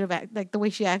way she should have acted? Like the way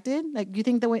she acted? Like, do you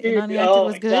think the way Nani acted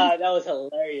was good? Oh my God, that was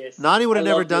hilarious. Nani would have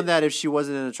never done that if she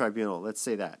wasn't in a tribunal. Let's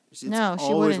say that. No, she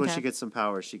always wouldn't when have. she gets some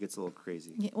power, she gets a little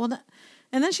crazy. Yeah, well,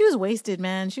 and then she was wasted,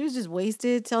 man. She was just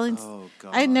wasted telling. Oh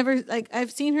God. I never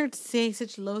I've seen her say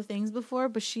such low things before,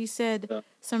 but she said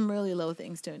some really low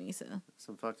things to Anissa.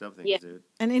 Some fucked up things, dude.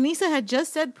 And Anissa had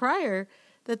just said prior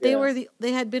that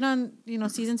they had been on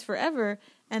seasons forever,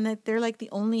 and that they're like the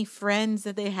only friends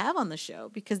that they have on the show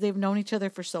because they've known each other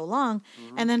for so long.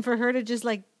 Mm-hmm. And then for her to just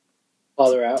like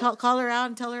call her out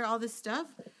and tell her all this stuff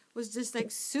was just like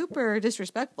super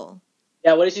disrespectful.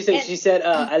 Yeah, what did she say? She said,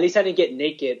 "At least I didn't get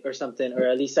naked or something, or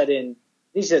at least I didn't."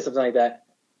 She said something like that.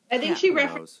 I think she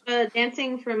referenced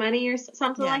dancing for money or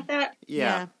something like that.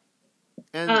 Yeah.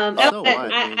 And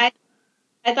I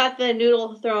thought the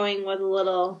noodle throwing was a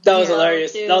little. That was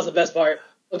hilarious. Too. That was the best part.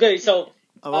 Okay, so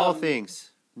of all things,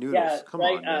 noodles. Yeah, come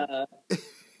right, on.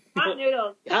 Hot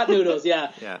noodles. Hot noodles.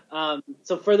 Yeah. Yeah.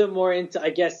 So furthermore, into I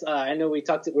guess I know we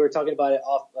were talking about it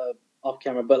off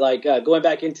camera, but like going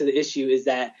back into the issue is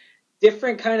that.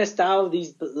 Different kind of style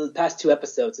the past two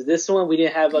episodes. So this one we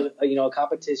didn't have a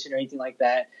competition or anything like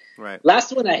that. Right.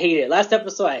 Last one I hated. Last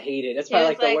episode I hated. That's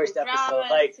probably the worst episode.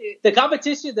 Like the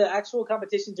competition, the actual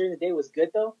competition during the day was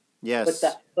good though. Yes.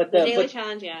 But the daily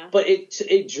challenge, yeah. But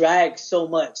it dragged so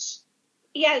much.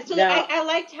 Yeah. So now, I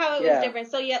liked how it was different.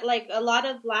 So like a lot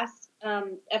of last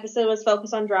episode was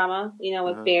focused on drama.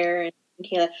 With Bear and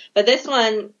Kayla, but this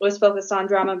one was focused on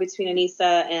drama between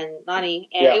Anissa and Nani,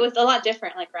 and it was a lot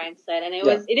different, like Ryan said, and it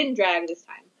didn't drag this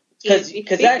time because we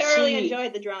thoroughly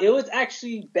enjoyed the drama. It was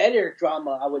actually better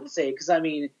drama, I would say, because I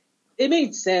mean, it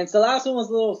made sense. The last one was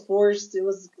a little forced. It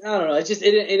was I don't know. It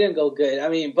didn't go good. I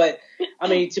mean,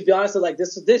 to be honest, like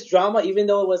this drama, even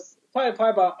though it was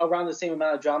probably about around the same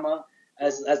amount of drama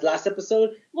as last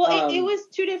episode. Well, it was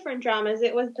two different dramas.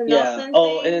 It was the Nelson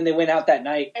thing, and then they went out that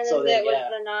night. And then it was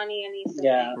the Nani and Issa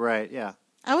thing. Right, yeah.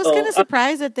 I was kind of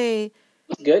surprised that they...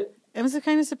 Good? I was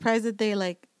kind of surprised that they,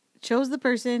 like, chose the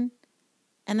person,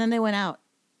 and then they went out.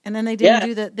 And then they didn't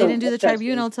do the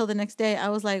tribunal till the next day. I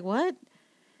was like, what?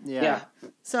 Yeah.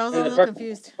 So I was a little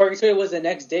confused. Purgatory was the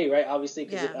next day, right? Obviously,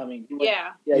 because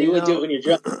you would do it when you're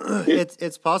drunk.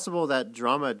 It's possible that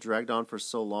drama dragged on for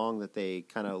so long that they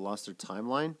kind of lost their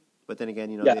timeline. But then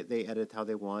again, they edit how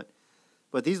they want.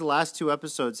 But these last two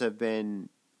episodes have been.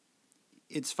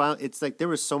 It's like there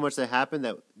was so much that happened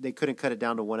that they couldn't cut it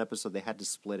down to one episode. They had to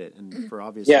split it, and for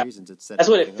obvious reasons, it's set.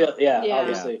 That's what it felt. Yeah,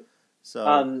 obviously.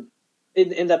 So.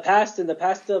 In the past of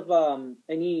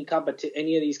any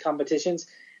of these competitions,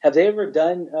 have they ever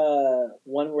done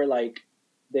one where like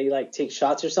they like take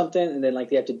shots or something and then like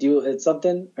they have to do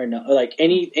something or no? Or, like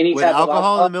any with type alcohol of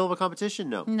alcohol in the middle of a competition?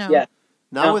 No. Yeah.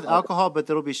 Not with alcohol, but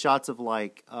there'll be shots of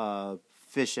like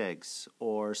fish eggs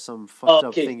or some fucked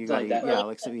up thing you gotta eat. Yeah,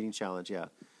 like some eating challenge. Yeah.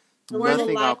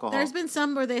 Nothing alcohol. There's been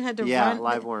some where they had to run. Yeah,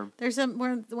 live worm. There's some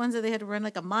the ones that they had to run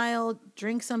like a mile,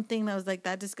 drink something that was like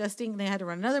that disgusting. They had to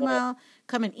run another mile,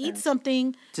 come and eat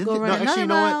something, run another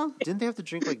mile. Didn't they have to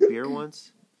drink like beer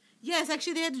once? Yes,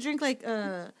 actually they had to drink like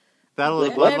Battle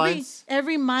of the Bloodlines.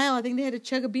 Every mile, I think they had to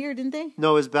chug a beer, didn't they?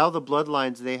 No, it was Battle of the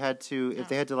Bloodlines. They had to if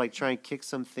they had to like try and kick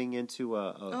something into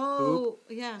a hoop.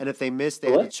 Yeah. And if they missed,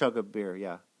 they had to chug a beer.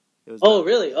 Yeah. It was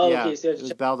really? Oh, yeah, okay. So it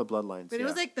was Battle of the Bloodlines. But it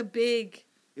was like the big.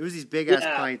 It was these big ass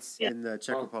pints in the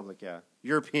Czech Republic,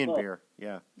 European beer,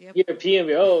 Yep. European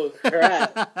beer. Oh,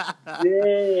 crap!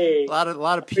 Yay! A lot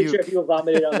of puke. Pretty sure people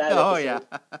vomited on that. Oh yeah.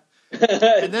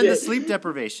 And then the sleep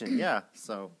deprivation. Yeah.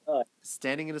 So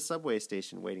standing in a subway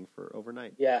station waiting for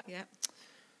overnight. Yeah.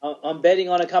 I'm betting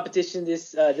on a competition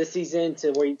this season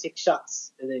to where you take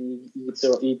shots and then you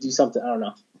do something. I don't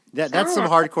know. That's some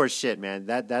hardcore shit, man.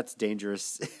 That's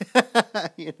dangerous.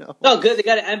 Oh, good. They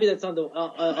got an ambulance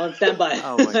on standby.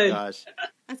 Oh my gosh.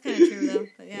 That's kind of true, though.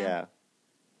 But yeah.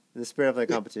 In the spirit of the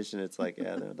competition, it's like,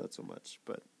 no, not so much,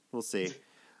 but we'll see. It's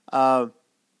like,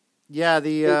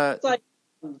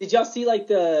 did y'all see like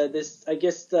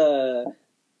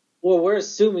we're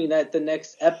assuming that the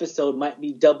next episode might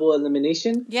be double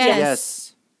elimination.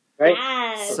 Yes. Right?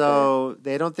 Yes. So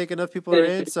they don't think enough people are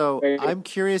in. So I'm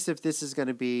curious if this is going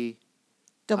to be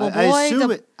double boy, I assume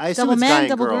double it's man, guy and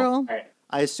double girl. girl.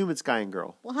 I assume it's guy and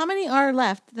girl. Well, how many are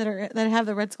left that have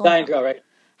the red skull? Guy and girl, right?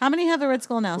 How many have the red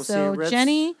skull now? We'll so see.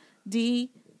 Jenny,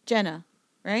 Dee, Jenna,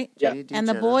 right? Yeah. Jenny, And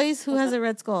the Jenna. boys, who has a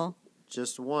red skull?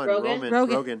 Just one. Rogan.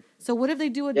 Rogan. So what if they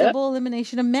do a double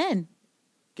elimination of men?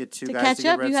 Get two To guys catch to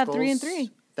get up, red you have skulls. 3 and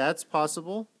 3. That's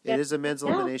possible. It is a men's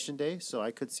elimination day, so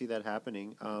I could see that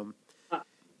happening.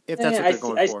 If that's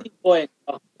what they're going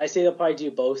for. I say they'll probably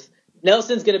do both.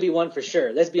 Nelson's going to be one for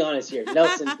sure. Let's be honest here.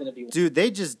 Nelson's going to be one. Dude,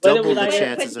 they just doubled the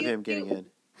chances of him getting in.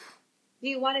 Do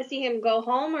you want to see him go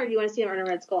home, or do you want to see him earn a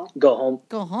Red Skull? Go home.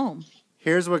 Go home.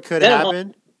 Here's what could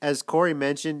happen. As Corey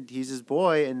mentioned, he's his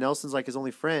boy, and Nelson's like his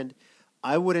only friend.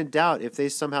 I wouldn't doubt if they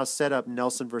somehow set up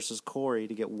Nelson versus Corey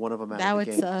to get one of them out of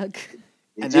the game. That would suck.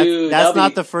 And that's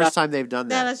not the first time they've done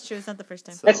that. Yeah, that's true. It's not the first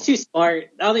time. So. That's too smart.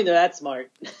 I don't think they're that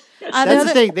smart. That's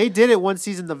the thing. They did it one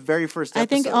season, the very first episode. I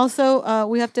think also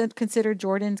we have to consider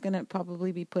Jordan's going to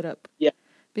probably be put up. Yeah.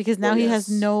 Because now he has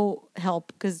no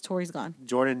help because Tori's gone.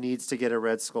 Jordan needs to get a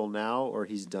Red Skull now, or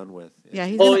he's done with.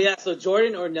 Yeah. So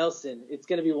Jordan or Nelson, it's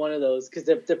going to be one of those because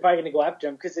they're probably going to go after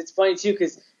him. Because it's funny too,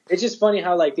 because it's just funny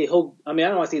how like they hold. I mean, I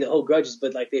don't want to say they hold grudges,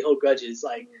 but like they hold grudges.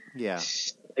 Like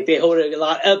like they hold it a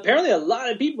lot. Apparently, a lot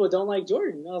of people don't like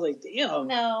Jordan. I was like, damn.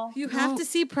 No, you have to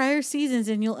see prior seasons,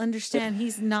 and you'll understand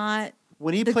he's not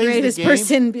when he the plays greatest the game,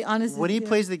 person. Be honest. When he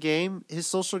plays the game, his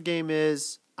social game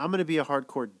is I'm going to be a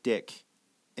hardcore dick.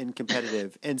 And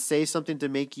competitive and say something to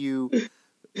make you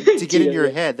to get in your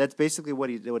head. That's basically what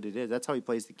it is. That's how he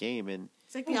plays the game. And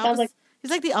it's like the opposite. He's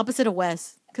like the opposite of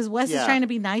Wes because Wes is trying to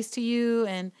be nice to you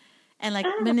and like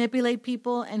manipulate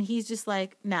people, and he's just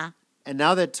like nah. And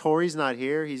now that Tori's not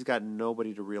here, he's got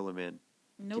nobody to reel him in,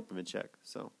 keep him in check.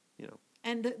 So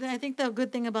And I think the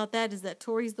good thing about that is that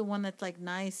Tori's the one that's like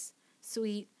nice,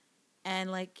 sweet,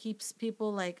 and like keeps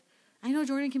people like. I know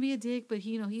Jordan can be a dick, but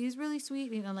he is really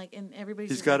sweet, like, and everybody's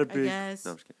he's just got like, a big.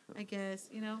 I guess,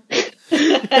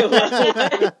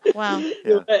 Wow.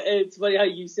 Yeah. It's funny how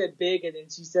you said big, and then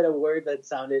she said a word that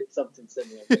sounded something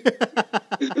similar.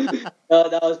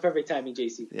 That was perfect timing,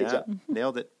 JC. Good job.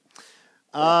 Nailed it.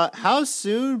 How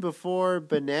soon before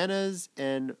Bananas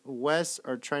and Wes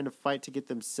are trying to fight to get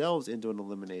themselves into an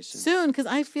elimination? Soon, because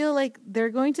I feel like they're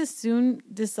going to soon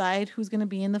decide who's going to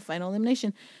be in the final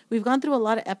elimination. We've gone through a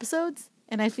lot of episodes,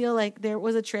 and I feel like there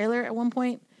was a trailer at one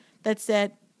point that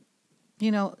said,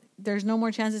 there's no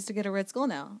more chances to get a Red Skull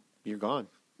now. You're gone.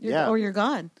 Or you're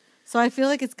gone. So I feel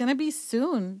like it's going to be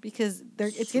soon because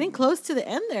it's getting close to the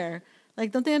end there.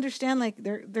 Like, don't they understand? Like,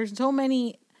 there's so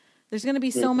many... There's going to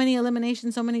be so many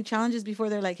eliminations, so many challenges before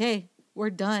they're like, hey, we're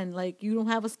done. Like, you don't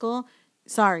have a skull?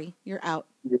 Sorry, you're out.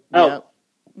 Yeah.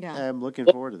 I'm looking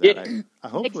forward to that.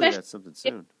 Hopefully that's something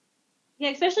soon.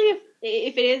 Yeah, especially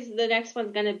if it is the next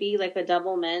one's going to be like a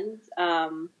double men's.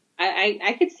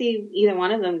 I could see either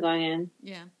one of them going in.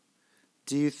 Yeah.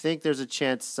 Do you think there's a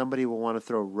chance somebody will want to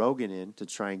throw Rogan in to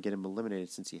try and get him eliminated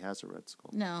since he has a Red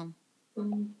Skull? No.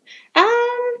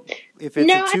 If it's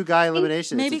a two-guy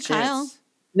elimination, maybe it's a Kyle. chance.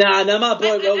 Nah, my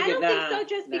boy Rogan. I don't think so.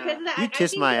 Just because of that, you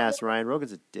kiss my ass, Ryan.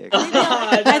 Rogan's a dick.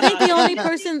 I think the only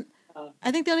person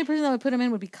that would put him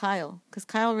in would be Kyle, because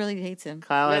Kyle really hates him.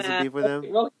 Kyle has a beef with him.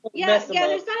 Yeah.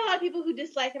 There's not a lot of people who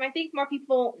dislike him. I think more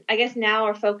people, I guess, now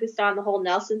are focused on the whole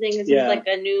Nelson thing. Because he's like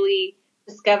a newly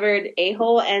discovered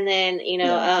a-hole, and then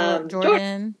Jordan.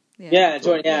 Jordan.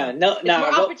 Yeah, no, it's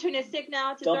more opportunistic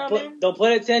now to throw him in. Don't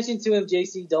put attention to him,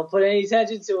 JC. Don't put any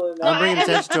attention to him. I'm bringing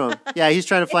attention to him. Yeah, he's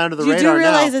trying to fly under the radar now. You do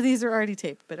realize that these are already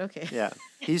taped, but okay. Yeah,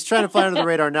 he's trying to fly under the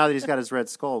radar now that he's got his Red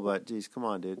Skull. But geez, come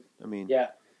on, dude. I mean, if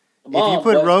you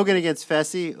put Rogan against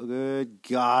Fessy, good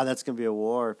God, that's gonna be a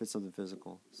war if it's something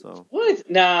physical. So what?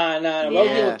 Nah.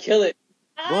 Rogan will kill it.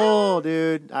 Whoa,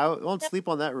 dude, I won't sleep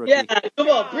on that rookie. Yeah, come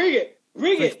on, bring it.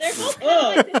 Bring it. They're both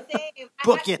kind of like the same.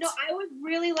 Book it. No, I would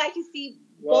really like to see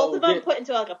both of them put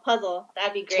into like a puzzle.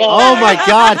 That'd be great. Oh my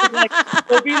God.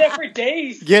 We'll be there for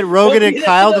days. Get Rogan and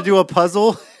Kyle to do a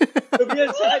puzzle. There'll be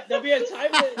a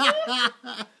time limit.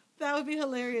 That would be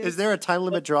hilarious. Is there a time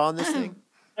limit draw on this thing?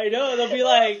 I know. They'll be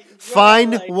like...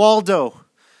 Find Waldo.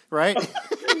 Right?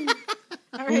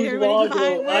 All right,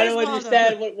 Waldo? I don't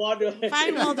understand what Waldo is.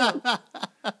 Find Waldo.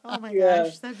 Oh my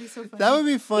gosh, that'd be so funny. That would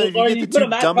be fun if you get the two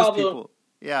dumbest people.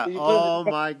 Yeah. Oh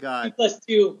my God.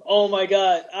 2+2. Oh my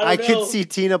God. I could see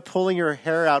Tina pulling her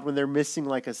hair out when they're missing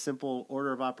like a simple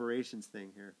order of operations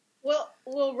thing here. Well,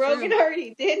 Rogan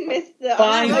already did miss the.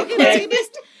 He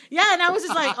missed. Yeah, and I was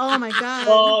just like, oh my God.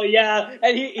 Oh yeah,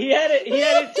 and he had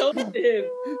it told to him.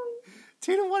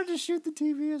 Tina wanted to shoot the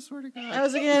TV, I swear to God. I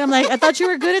was looking at him like, I thought you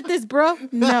were good at this, bro.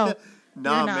 No.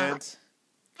 Nah, man.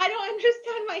 I don't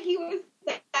understand why he was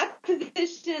that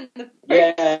position.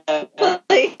 I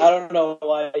don't know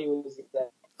why he was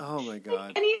that. Oh my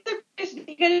God. Any other position,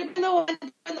 he could have been the one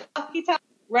in the walkie-talkie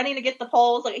running to get the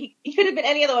poles. Like he could have been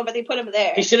any other one, but they put him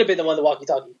there. He should have been the one the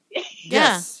walkie-talkie.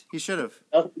 Yes, he should have.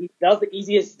 That was the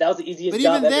easiest. That was the easiest. But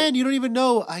job even then, ever. you don't even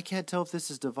know. I can't tell if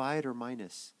this is divide or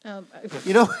minus.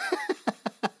 You know.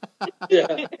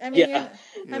 I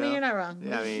mean, you're not wrong.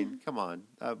 Yeah, I mean, come on.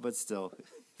 But still,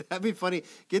 That'd be funny.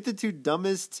 Get the two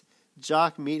dumbest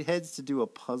jock meatheads to do a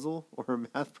puzzle or a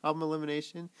math problem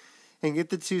elimination, and get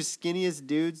the two skinniest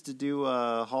dudes to do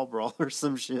a hall brawl or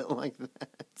some shit like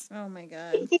that. Oh my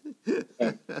god.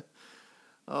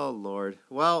 Oh Lord.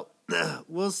 Well,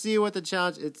 we'll see what the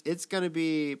challenge. It's going to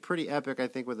be pretty epic, I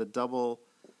think, with a double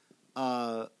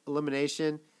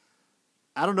elimination.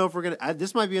 I don't know if we're gonna.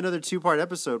 This might be another 2-part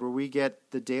episode where we get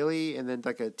the daily and then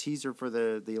like a teaser for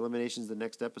the eliminations the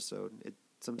next episode.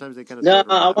 Sometimes they kind of. No,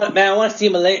 I want to see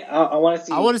him late. I want to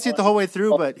see. I want to see it the whole way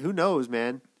through, but who knows,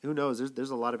 man? Who knows?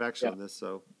 There's a lot of action on this,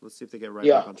 so let's see if they get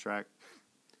back on track.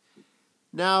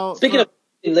 Now, speaking of,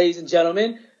 ladies and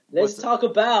gentlemen, let's talk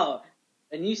about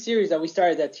a new series that we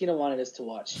started that Tina wanted us to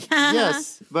watch.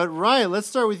 Yes, but Ryan, let's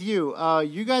start with you.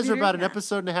 You guys are about an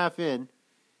episode and a half in.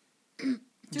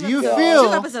 Do you feel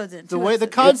 2 episodes in, the way the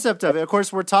concept of it? Of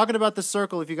course, we're talking about The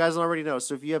Circle. If you guys already know,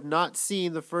 so if you have not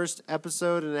seen the first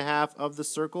episode and a half of The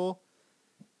Circle,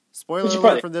 spoiler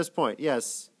alert from this point.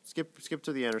 Yes, skip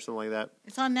to the end or something like that.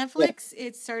 It's on Netflix.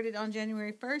 It started on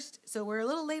January 1st, so we're a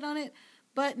little late on it,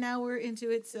 but now we're into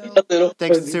it. So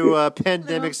thanks to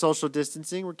pandemic social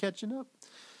distancing, we're catching up.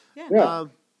 Yeah.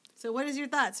 So what is your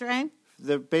thoughts, Ryan?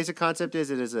 The basic concept is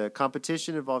it is a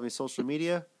competition involving social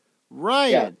media.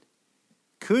 Ryan.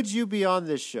 Could you be on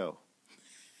this show?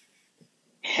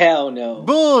 Hell no.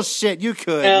 Bullshit, you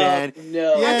could, man.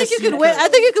 No. Yes, I think you could win. I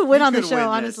think you could win on the show,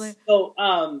 honestly. So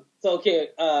okay.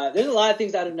 There's a lot of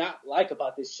things I do not like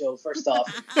about this show. First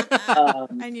off,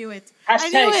 I knew it.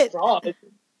 Hashtag fraud.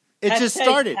 It just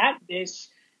started. Catfish.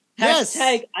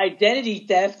 Hashtag identity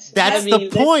theft. That's the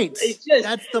point.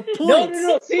 That's the point.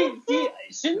 No. See,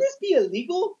 shouldn't this be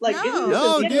illegal? Like,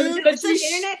 no, dude.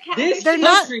 They're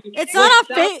not. It's not on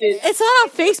It's not on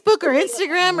Facebook or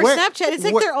Instagram or Snapchat. It's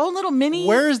like their own little mini.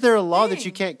 Where is there a law that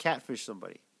you can't catfish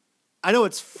somebody? I know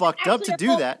it's fucked up to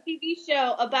do that. TV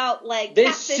show about like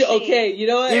this. Okay, you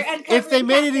know what? If they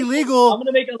made it illegal, I'm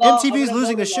gonna make a law. MTV's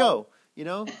losing the show. You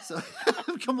know, so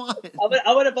come on.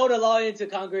 I want to vote a law into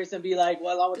Congress and be like,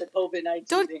 well, along with the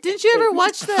COVID-19. Didn't you ever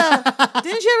watch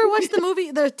the movie,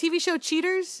 the TV show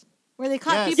Cheaters, where they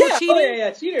caught people cheating?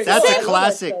 Yeah, Cheaters. That's a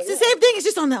classic. It's the same thing. It's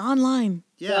just on the online.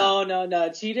 Yeah. No.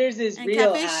 Cheaters is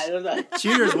real.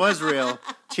 Cheaters was real.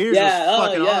 Cheaters was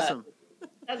fucking awesome.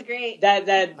 That's great. I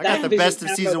got the best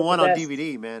of season 1 on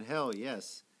DVD, man. Hell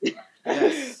yes.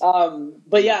 Yes.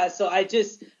 But yeah, so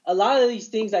a lot of these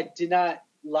things I did not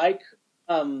like.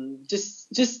 Just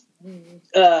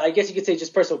I guess you could say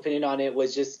just personal opinion on it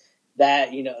was just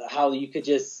that, you know, how you could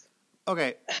just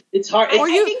it's hard. Are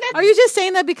you just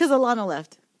saying that because Alana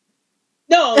left?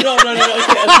 No.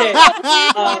 Okay.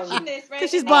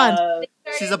 Because she's blonde.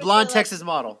 She's a blonde Texas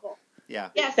model. Yeah.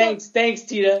 Thanks,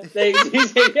 Tita.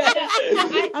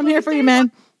 I'm here for you, man.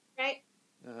 Right.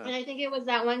 And I think it was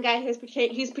that one guy who's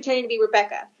pretending to be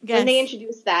Rebecca. Yes. When they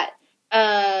introduced that.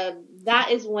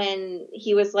 That is when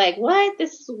he was like, "What?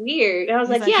 This is weird." And I was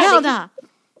like, "Yeah, hell nah."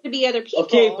 To be other people."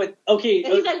 Okay.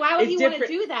 And he's like, "Why would he want to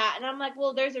do that?" And I'm like,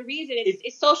 "Well, there's a reason.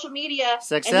 It's social media.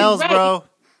 Sex sells, bro."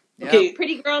 Okay,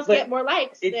 pretty girls get more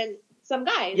likes than some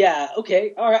guys. Yeah.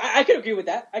 Okay. All right. I could agree with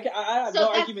that. I have no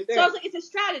argument there. So I was like, "It's a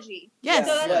strategy." Yes.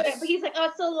 So but he's like, "Oh,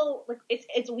 it's a little. Like,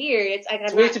 it's weird. It's like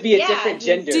it's weird to be a different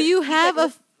gender." Do you have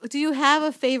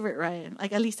a favorite, Ryan?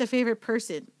 Like at least a favorite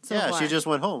person? Far? She just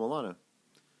went home, Alana.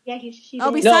 Yeah, she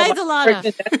besides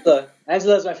Alana.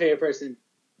 Angela's my favorite person.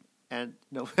 And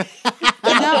no. On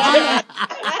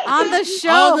the show.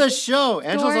 On the show.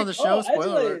 Angela's on the show.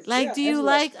 Spoiler alert. Like, do you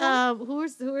like who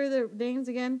are the names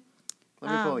again?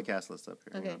 Let me pull the cast list up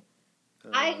here. Okay.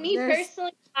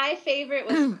 Personally, my favorite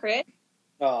was Chris.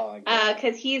 Oh,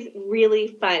 because he's really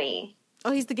funny.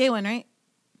 Oh, he's the gay one, right?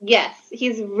 Yes,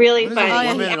 he's really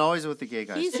funny. Women always with the gay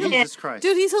guys. Jesus Christ,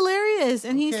 dude, he's hilarious,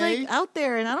 and he's like out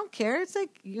there, and I don't care. It's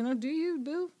like, you know, do you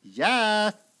boo?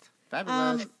 Yeah,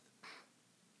 fabulous.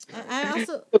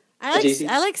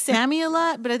 I like Sammy a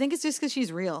lot, but I think it's just because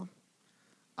she's real.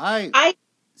 I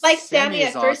like Sammy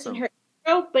at first in her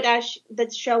intro, but as the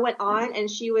show went on, and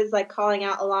she was like calling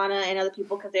out Alana and other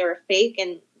people because they were fake,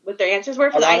 and what their answers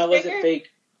were for the icebreaker. Alana wasn't fake.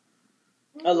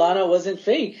 Alana wasn't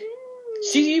fake.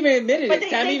 She even admitted it.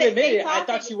 Sammy even admitted it. I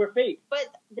thought she were fake. But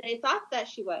they thought that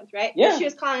she was, right? Yeah. But she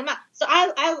was calling him out. So I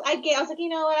was like, you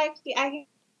know what? I can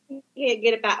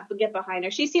get behind her.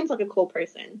 She seems like a cool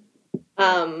person.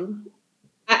 I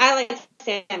like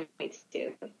Sammy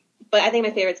too. But I think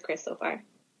my favorite's Chris so far.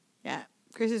 Yeah.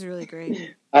 Chris is really great.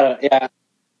 His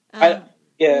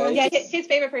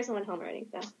favorite person went home already,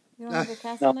 so. You don't have a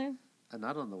cast on there?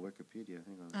 Not on the Wikipedia.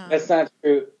 Hang on. That's not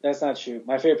true. That's not true.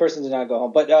 My favorite person did not go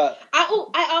home. But I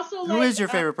also who is your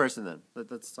favorite person then?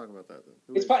 Let's talk about that. Then.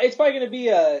 It's probably going to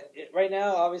be right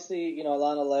now. Obviously,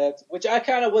 Alana left, which I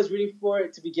kind of was rooting for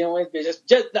it to begin with, but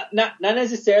just not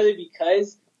necessarily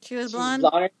because she was blonde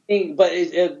or anything, but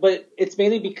it's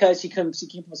mainly because she came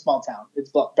from a small town.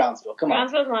 It's Brownsville. Come on.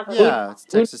 Brownsville's not yeah, it's a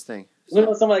Texas thing. We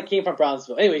know someone that came from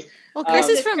Brownsville. Anyways, well, Chris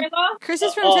is from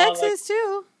Texas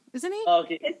too, isn't he?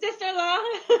 Okay. His sister-in-law.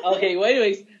 Okay. Well,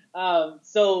 anyways,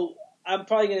 so I'm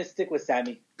probably gonna stick with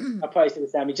Sammy. I'll probably stick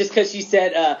with Sammy just because she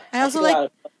said. I also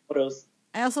like photos.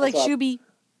 I also like Shuby.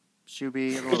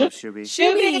 Shuby, I love Shuby.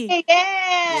 Shuby,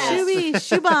 yeah. Shuby,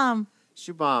 Shubam.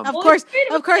 Shubam. Of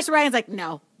course. Ryan's like,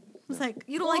 no. It's like,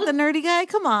 you don't like the nerdy guy?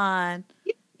 Come on.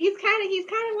 He's kind of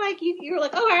like you. You're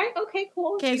like, all right, okay,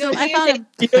 cool. Okay, so I found him.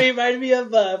 He reminded me of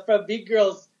from Big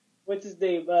Girls. What's his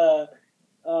name?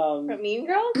 From Mean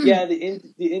Girls? Yeah, the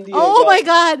Indian. Oh guy. my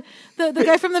God, the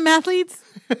guy from the Mathletes.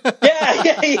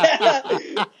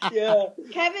 Yeah.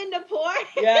 Kevin DePore.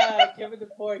 Yeah, Kevin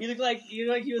DePore. He looked like he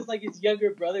was like his younger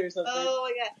brother or something. Oh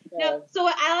my God. No, so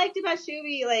what I liked about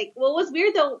Shuby, like, what was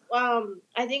weird though,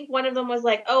 I think one of them was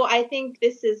like, oh, I think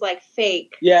this is like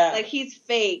fake. Yeah. Like he's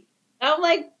fake. And I'm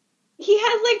like, he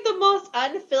has like the most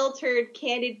unfiltered,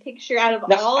 candid picture out of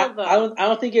all of them. I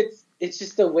don't think it's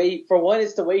just the way. For one,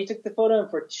 it's the way he took the photo, and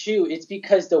for two, it's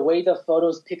because the way the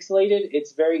photo's pixelated,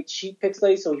 it's very cheap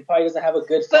pixelated, so he probably doesn't have a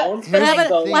good phone.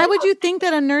 But why would you think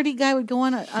that a nerdy guy would go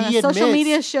on a social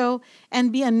media show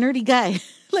and be a nerdy guy?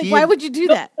 Why would you do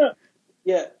that?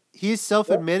 Yeah. He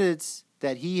self-admitted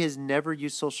that he has never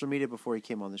used social media before he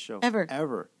came on the show.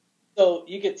 Ever. So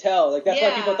you could tell, that's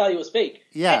why people thought he was fake.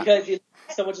 Yeah. Because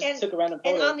someone just took a random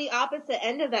photo. And on the opposite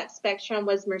end of that spectrum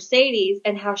was Mercedes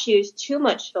and how she used too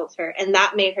much filter, and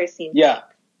that made her seem fake.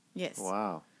 Yes.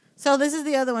 Wow. So this is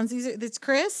the other ones. It's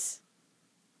Chris,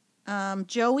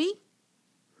 Joey,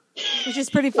 which is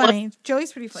pretty funny.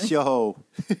 Joey's pretty funny. Joey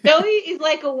is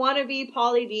like a wannabe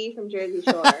Pauly D from Jersey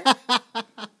Shore.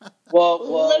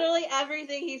 Well, literally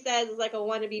everything he says is like a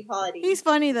wannabe Pauly D. He's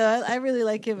funny though. I really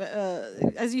like him.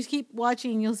 As you keep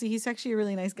watching, you'll see he's actually a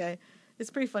really nice guy. It's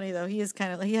pretty funny though. He is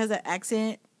kind of like, he has that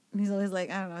accent. And he's always like,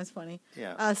 I don't know, it's funny.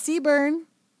 Yeah. Seaburn,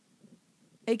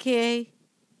 aka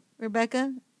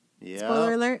Rebecca. Yeah.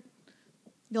 Spoiler alert.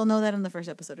 You'll know that in the first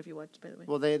episode if you watch, by the way.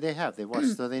 Well, they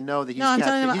watched, so they know that he's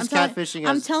catfishing.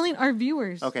 I'm telling our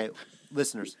viewers. Okay,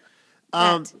 listeners.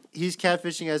 He's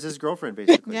catfishing as his girlfriend,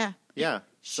 basically. Yeah.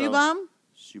 Shubam,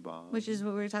 which is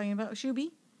what we were talking about. Shuby,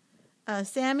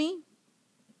 Sammy,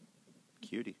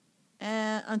 cutie,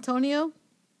 Antonio,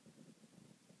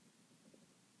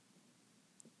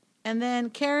 and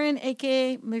then Karen,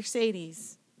 aka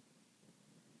Mercedes,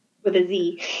 with a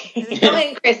Z.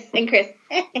 and Chris.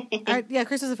 Yeah,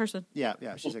 Chris was the first one. Yeah,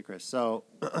 she said Chris. So,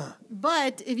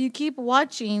 but if you keep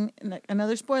watching,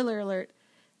 another spoiler alert.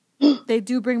 They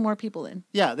do bring more people in.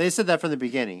 Yeah, they said that from the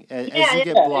beginning. As you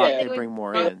get blocked, they bring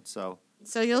more in. So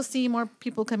you'll see more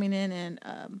people coming in and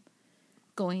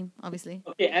going, obviously.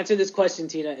 Okay, answer this question,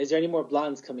 Tina. Is there any more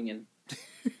blondes coming in?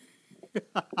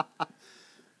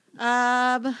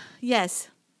 Yes.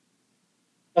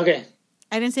 Okay.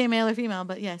 I didn't say male or female,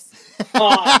 but yes.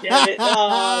 Oh, damn it.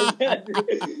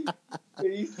 Oh,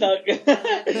 you suck. Yes,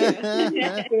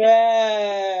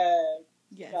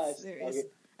 gosh, there is. okay.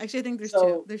 Actually, I think there's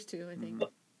two. There's two, I think.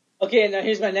 Okay, now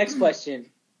here's my next question.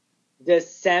 Does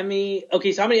Sammy...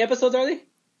 Okay, so how many episodes are they?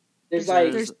 There's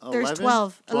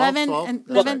 12. 11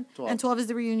 and 12 is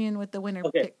the reunion with the winner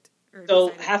picked.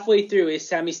 So halfway through, is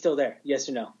Sammy still there? Yes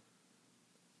or no?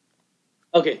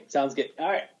 Okay, sounds good. All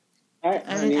right. I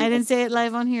didn't say it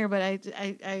live on here, but I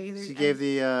she gave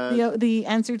the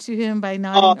answer to him by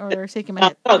nodding or shaking my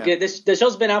head. Okay, the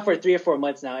show's been out for 3 or 4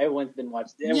 months now. Everyone's been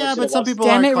watching. Yeah, but some people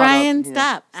Damn aren't it, Ryan!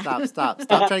 Stop. Stop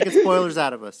trying to get spoilers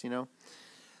out of us. Spoiler: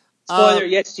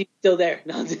 yes, she's still there.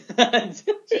 No. Gee, thanks.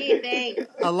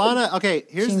 Alana. Okay,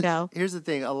 here's the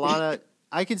thing. Alana,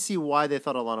 I can see why they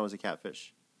thought Alana was a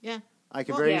catfish. Yeah. I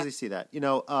can very easily see that.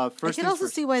 First I can also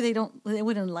see why they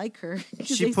wouldn't like her.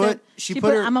 She put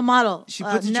her. I'm a model. She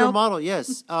puts you're a model.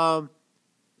 Yes.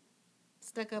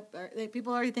 Stuck up.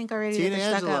 People already think already. Tina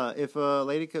that Angela. If a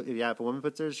woman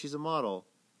puts her, she's a model.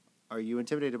 Are you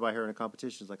intimidated by her in a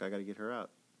competition? It's like I got to get her out.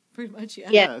 Pretty much, yeah.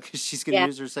 Yeah, because she's gonna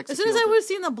use her sex. As soon as I would have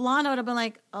seen the blonde, I would have been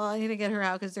like, "Oh, I need to get her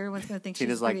out because everyone's gonna think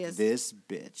Tina's she's like pretty this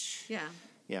bitch." Yeah.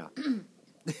 Yeah.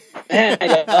 And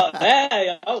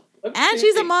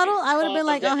she's a model. I would have been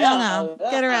like, "Oh hell no,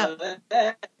 get her out."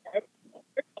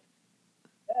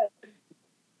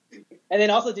 And then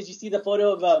also, did you see the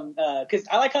photo of because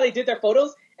I like how they did their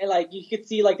photos and like you could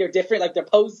see like they're different, like their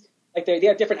pose, like they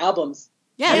have different albums.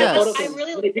 Yeah. Yes. Photo, I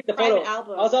really when they like picked the the photo. private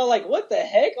album. I was all like, "What the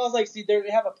heck?" I was like, "See, they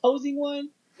have a posing one,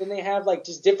 then they have like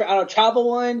just different. I don't know, travel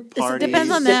one. It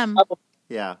depends on Just them.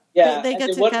 Yeah. Yeah, They and get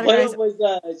then to what categorize-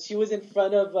 was she was in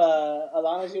front of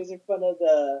Alana? She was in front of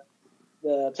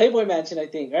the Playboy Mansion, I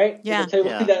think, right? Yeah. The Playboy,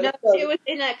 Yeah. No, she was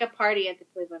in like a party at the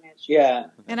Playboy Mansion. Yeah.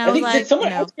 And I I was think like, did someone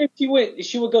you know, ask her if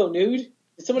she would go nude?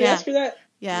 Did somebody Yeah. ask her that?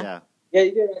 yeah. Yeah. Yeah,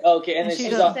 you did. Okay, and And then she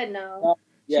she's goes- all, said no.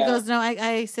 She yeah. goes, no,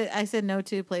 I said no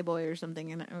to Playboy or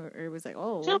something, and or it was like,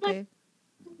 oh, So I'm like, okay.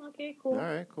 Okay, cool. All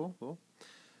right. Cool.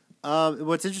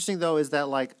 What's interesting though is that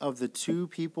like of the two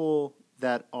people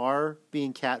that are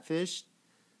being catfishes,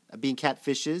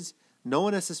 no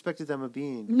one has suspected them of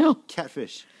being No.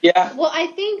 catfish. Yeah. Well, I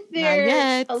think they're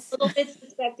yet. a little bit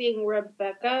suspecting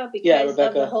Rebecca because Yeah, of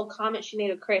Rebecca. the whole comment she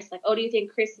made of Chris. Like, oh, do you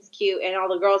think Chris is cute? And all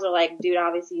the girls are like, dude,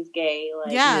 obviously he's gay.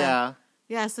 Like, Yeah.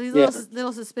 Yeah, so he's a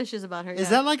little suspicious about her. Is yeah.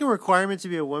 that like a requirement to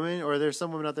be a woman, or are there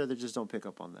some women out there that just don't pick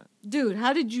up on that? Dude,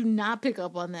 how did you not pick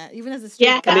up on that? Even as a straight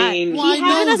Yeah, guy. I mean, Well, I even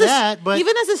know as a, that, but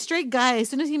even as a straight guy, as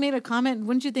soon as he made a comment,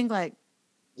 wouldn't you think like,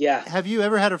 yeah. have you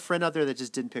ever had a friend out there that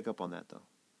just didn't pick up on that though?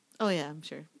 oh yeah, I'm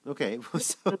sure. Okay,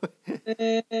 so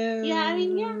yeah, I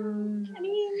mean, yeah.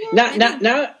 Now Maybe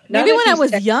that when I he's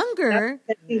was text- younger.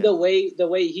 texting the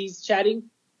way he's chatting.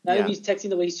 Now that he's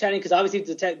texting the way he's chatting, because obviously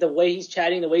the way he's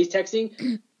chatting, the way he's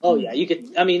texting. Oh yeah, you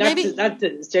could. I mean, not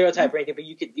to stereotype or anything, but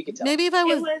you could tell. Maybe if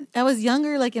I was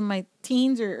younger, like in my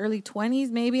teens or early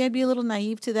 20s, maybe I'd be a little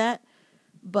naive to that.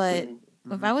 But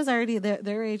if I was already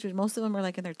their age, which most of them are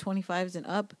like in their 25s and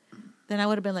up, then I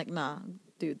would have been like, nah,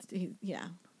 dude,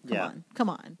 come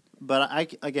on. But I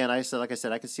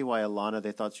said, I can see why Alana,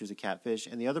 they thought she was a catfish.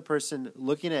 And the other person,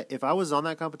 looking at, if I was on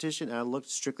that competition and I looked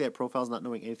strictly at profiles, not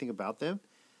knowing anything about them,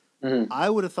 I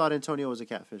would have thought Antonio was a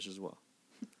catfish as well.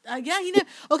 Yeah, he did.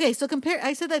 Okay, so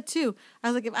I said that too. I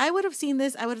was like, if I would have seen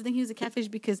this, I would have think he was a catfish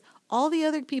because all the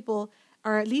other people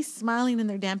are at least smiling in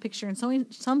their damn picture and showing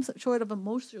some sort of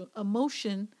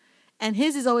emotion, and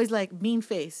his is always like mean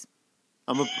face.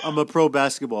 I'm a pro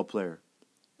basketball player.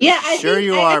 Yeah,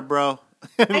 You are, bro.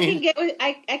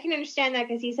 I can understand that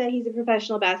because he said he's a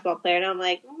professional basketball player, and I'm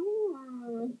like,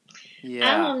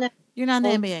 yeah. I don't know. You're not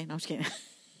in the NBA. No, I'm just kidding.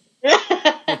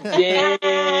 Yeah.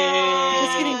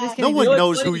 Just kidding. No one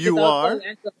knows who you are.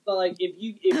 But like,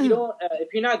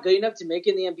 if you're not good enough to make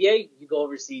it in the NBA, you go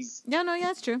overseas. No, yeah,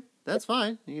 that's true. That's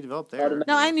fine. You can develop there.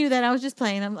 No, I knew that. I was just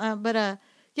playing. Yeah,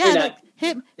 like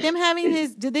him having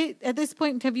his. Did they at this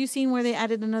point? Have you seen where they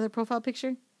added another profile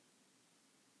picture?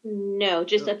 No,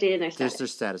 just updating their status. Just their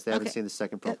status. They haven't seen the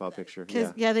second profile picture.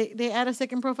 Yeah, they add a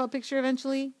second profile picture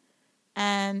eventually,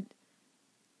 and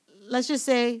let's just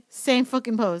say same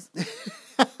fucking pose.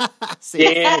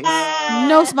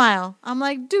 No smile. I'm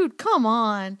like, dude, come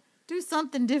on, do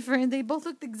something different. They both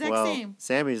look the exact same.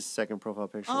 Sammy's second profile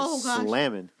picture is gosh.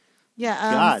 slamming. Yeah.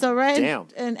 God so Ryan damn.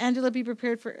 and Angela, be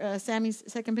prepared for Sammy's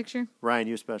second picture. Ryan,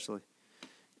 you especially.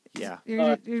 Yeah.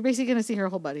 You're basically gonna see her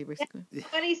whole body, basically.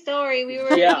 Funny story. We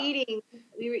were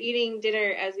eating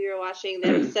dinner as we were watching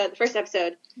the first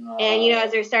episode, and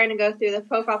as they're starting to go through the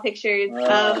profile pictures of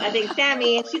I think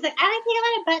Sammy, and she's like, I like taking a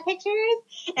lot of butt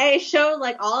pictures, and it showed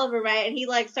like all of her, right, and he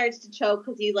like starts to choke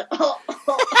because he's like,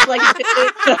 like.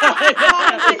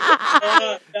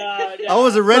 I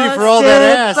wasn't ready for all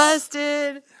that ass.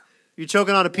 Busted. You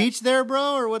choking on a peach there,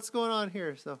 bro, or what's going on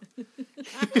here? So.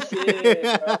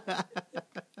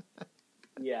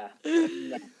 Yeah.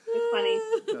 It's funny.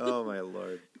 Oh my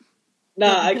lord. No,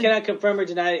 I cannot confirm or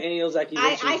deny any of those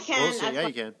accusations. I can. Bullshit. Yeah,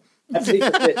 you can. I plead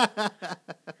the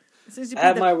fifth. I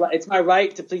have my right. It's my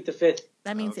right to plead the fifth.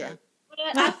 That means Okay.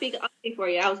 I'll speak for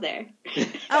you. I was there.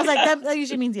 I was like, that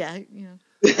usually means yeah.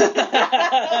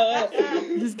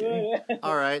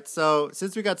 All right. So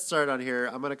since we got started on here,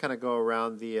 I'm gonna kind of go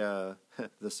around the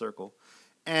the circle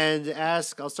and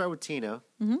ask. I'll start with Tina.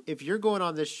 Mm-hmm. If you're going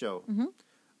on this show,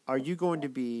 are you going to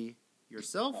be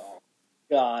yourself?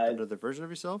 God. Another version of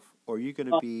yourself, or are you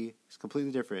going to be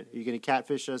completely different? Are you going to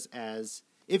catfish us as?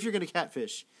 If you're going to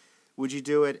catfish, would you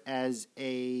do it as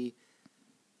a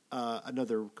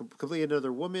completely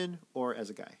another woman, or as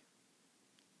a guy?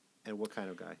 And what kind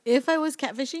of guy? If I was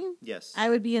catfishing, Yes. I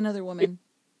would be another woman.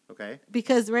 Okay.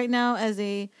 Because right now, as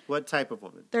a What type of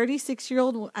woman?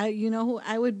 36-year-old, who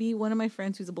I would be one of my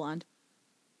friends who's a blonde.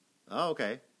 Oh,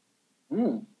 okay.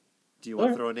 Mm. Do you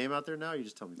want to throw a name out there now? Or you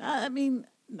just tell me. I mean,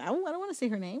 no, I don't want to say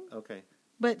her name. Okay.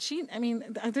 But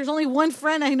there's only one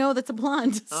friend I know that's a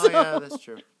blonde. Oh yeah, that's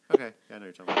true. Okay, I know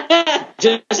you're talking about.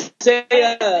 Just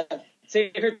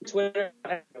say her Twitter.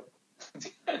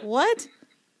 What?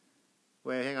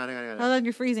 Wait, hang on. Hold on,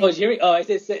 you're freezing. Oh, did you hear me? Oh, I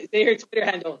said say her Twitter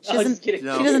handle. She doesn't, just kidding.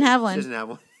 No, she doesn't have one. She doesn't have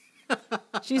one.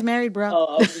 She's married,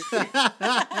 bro.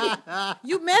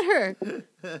 You met her.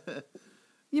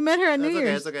 You met her at New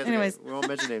Year's. It's okay. Anyways, we won't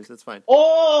mention names. That's fine.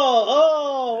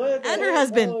 And her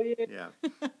husband. Yeah.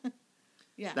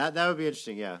 Yeah. That would be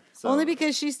interesting. Yeah. So, only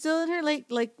because she's still in her late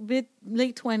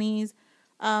 20s.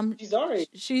 She's alright.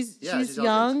 She's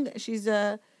young. She's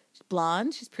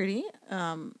blonde. She's pretty.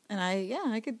 And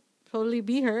I could totally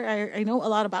be her. I know a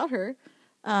lot of about her.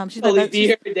 She's totally be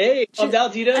her today. Calm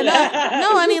down, Tina. No,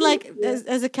 I mean like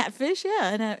as a catfish,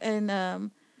 yeah. And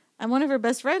I'm one of her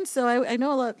best friends, so I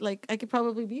know a lot. Like I could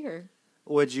probably be her.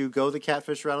 would you go the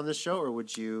catfish route on this show, or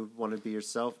would you want to be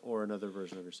yourself or another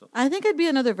version of yourself? I think I'd be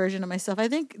another version of myself. I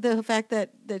think the fact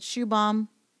that Shoe Bomb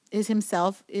is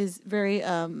himself is very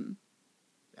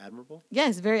Admirable.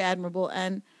 yes, very admirable,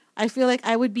 and I feel like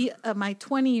I would be my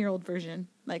 20-year-old version,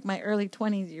 like my early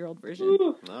 20-year-old version.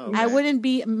 Oh, okay. I wouldn't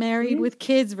be married with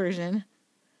kids version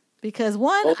because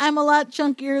one, I'm a lot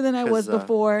chunkier than I was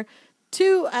before.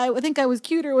 Two, I think I was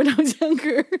cuter when I was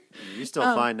younger. You're still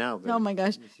fine now. Babe. Oh my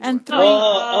gosh! Yes, you And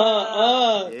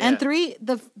are. three, Yeah. and three,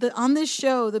 the on this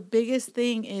show, the biggest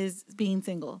thing is being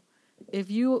single.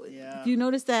 If you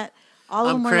notice that all of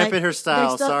I'm them were cramping like, her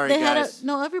style. Sorry, guys.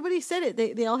 No, everybody said it.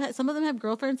 They all had. Some of them have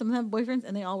girlfriends, some of them have boyfriends,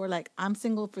 and they all were like, "I'm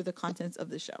single for the contents of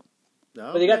the show."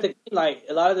 No, But they got the green light.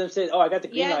 A lot of them said, "Oh, I got the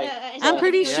green light." I'm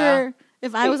pretty Yeah. sure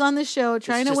if I was on this show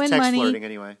trying to just win text money, flirting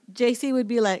anyway. JC would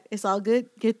be like, "It's all good.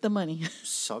 Get the money."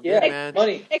 So good, Yeah, man.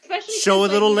 money. Especially Show a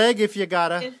 'cause, little like, leg if you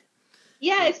gotta.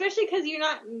 Yeah, especially because you're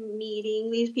not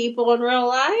meeting these people in real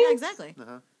life. Yeah, exactly.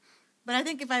 Uh-huh. But I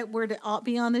think if I were to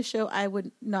be on this show, I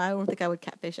don't think I would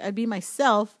catfish. I'd be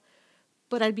myself,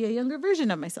 but I'd be a younger version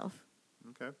of myself.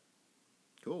 Okay.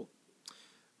 Cool.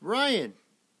 Ryan,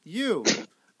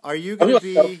 are you going to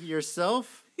be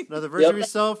yourself? Another version of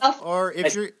yourself? Or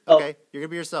if you're going to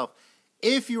be yourself.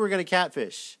 If you were going to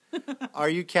catfish, are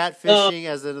you catfishing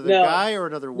as another guy or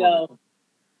another woman?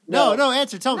 No,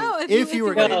 answer. Tell me. No, if you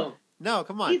were going to. No. No,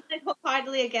 come on. He's like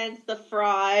wholeheartedly against the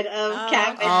fraud of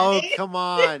catfishing. Oh, come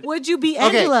on. Would you be Okay.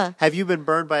 Angela? Have you been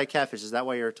burned by a catfish? Is that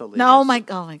why you're totally No,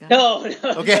 against it? oh my god. No.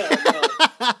 Okay.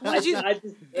 No. Would you?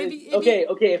 Okay.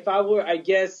 If I were, I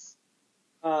guess,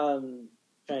 trying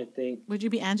to think. Would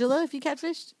you be Angela if you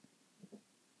catfished?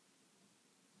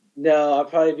 No, I'd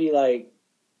probably be like.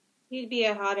 You'd be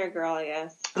a hotter girl, I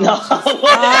guess. No.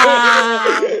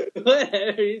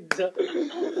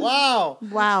 Wow.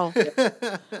 Wow.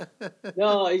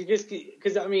 No, it's just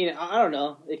because I mean I don't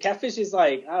know. The catfish is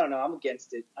like I don't know. I'm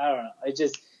against it. I don't know. It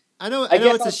just. I know I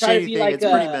guess it's a I'll try to shady be thing. like It's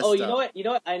pretty messed oh, up. you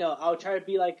know what? I know. I'll try to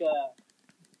be like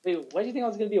wait, why do you think I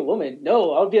was gonna be a woman?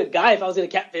 No, I would be a guy if I was gonna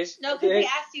catfish. No, because they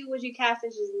asked you, would you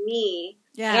catfish as me?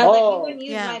 And I Yeah. was like, you wouldn't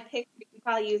use yeah. my picture. You'd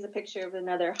probably use a picture of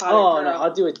another hotter Oh girl. no,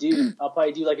 I'll do a dude. I'll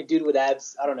probably do like a dude with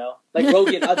abs. I don't know, like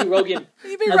Rogan. I'll do Rogan.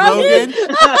 You be Rogan? Rogan?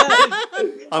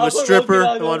 I'm I'll a put stripper. Rogan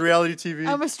on I'm there. on reality TV.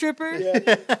 I'm a stripper.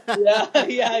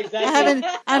 Yeah, exactly.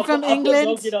 I'm from I'll put England.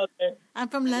 Rogan on there. I'm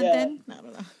from London. I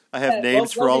don't know. I have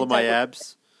names for all of my Rogan type of-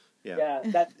 abs. Yeah.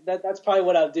 Yeah, that's probably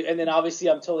what I'll do. And then obviously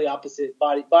I'm totally opposite,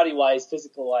 body wise,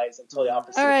 physical wise. I'm totally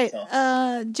opposite. All right, So.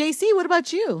 JC, what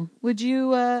about you? Would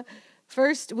you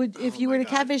if you Oh were my to God.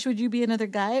 catfish, would you be another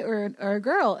guy or a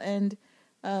girl? And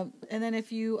then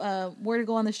if you were to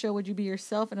go on the show, would you be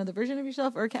yourself, another version of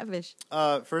yourself, or a catfish?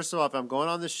 First of all, if I'm going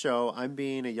on this show, I'm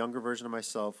being a younger version of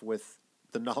myself with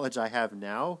the knowledge I have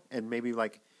now, and maybe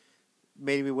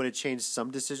would have changed some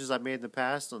decisions I've made in the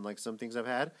past on like some things I've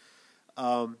had.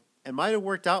 It might have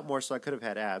worked out more, so I could have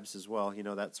had abs as well,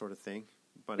 that sort of thing.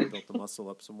 Might have built the muscle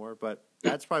up some more, but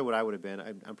that's probably what I would have been.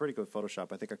 I'm pretty good at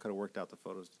Photoshop. I think I could have worked out the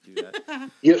photos to do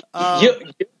that.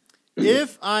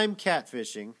 If I'm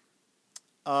catfishing,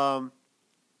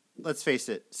 let's face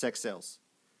it, sex sales.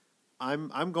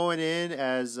 I'm going in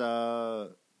as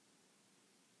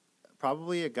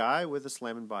probably a guy with a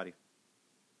slamming body.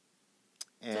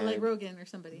 And So like Rogan or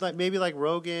somebody. maybe like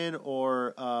Rogan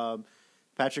or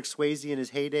Patrick Swayze in his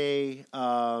heyday.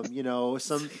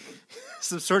 Some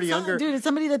sort of younger dude. It's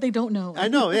somebody that they don't know. I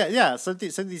know, yeah. Some of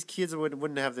these kids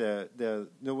wouldn't have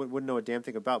wouldn't know a damn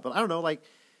thing about. But I don't know, like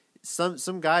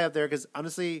some guy up there. Because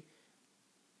honestly,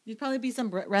 You'd probably be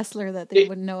some wrestler that they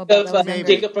wouldn't know about. That was younger.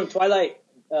 Jacob from Twilight.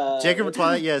 Jacob from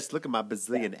Twilight. Yes, look at my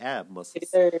bazillion ab muscles.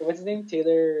 Taylor, what's his name?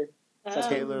 Taylor.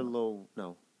 Taylor Lowe.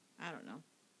 No. I don't know.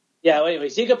 Yeah. Well,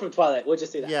 anyways, Jacob from Twilight. We'll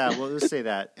just say that. Yeah, well, let's say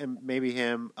that, and maybe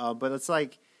him. But it's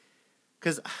like,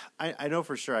 because I know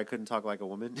for sure I couldn't talk like a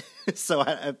woman. So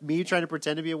me trying to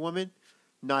pretend to be a woman,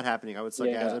 not happening. I would suck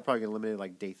ass. I'd probably get eliminated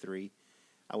like day 3.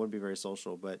 I wouldn't be very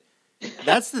social. But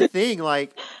that's the thing.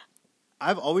 Like,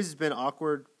 I've always been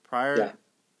awkward prior.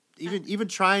 Yeah. Even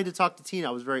trying to talk to Tina,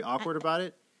 I was very awkward about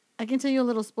it. I can tell you a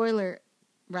little spoiler,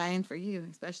 Ryan, for you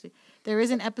especially. There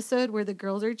is an episode where the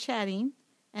girls are chatting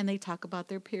and they talk about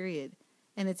their period.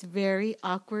 And it's very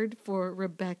awkward for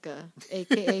Rebecca,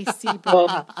 a.k.a.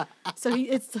 Seabrook. So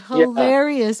it's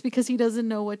hilarious because he doesn't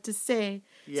know what to say.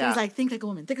 So he's like, think like a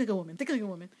woman, think like a woman, think like a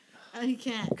woman. And he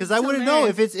can't. Because I wouldn't know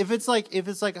if it's like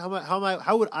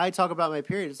how would I talk about my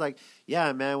period? It's like,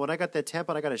 yeah, man, when I got that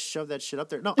tampon, I got to shove that shit up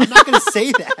there. No, I'm not going to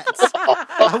say that.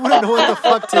 I wouldn't know what the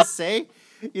fuck to say.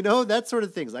 You know, that sort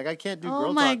of things. Like, I can't do girl talk.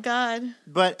 Oh, my God.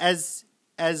 But as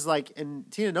like, and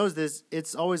Tina knows this,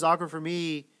 it's always awkward for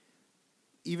me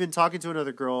even talking to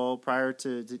another girl prior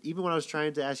to even when I was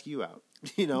trying to ask you out,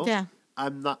 you know? Yeah.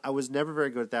 I was never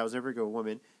very good at that. I was never a good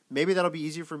woman. Maybe that'll be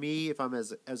easier for me if I'm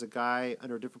as a guy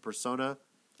under a different persona.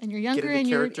 And you're younger and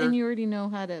you already know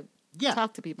how to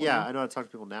talk to people. Yeah, now. I know how to talk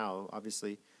to people now,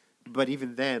 obviously. But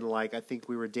even then, like, I think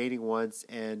we were dating once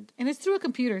and it's through a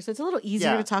computer, so it's a little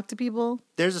easier to talk to people.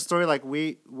 There's a story like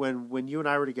when you and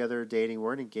I were together dating, we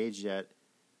weren't engaged yet.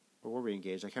 Or were we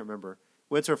engaged? I can't remember.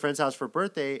 Went to a friend's house for a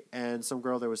birthday, and some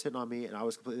girl there was hitting on me, and I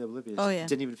was completely oblivious. Oh, yeah.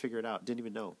 Didn't even figure it out. Didn't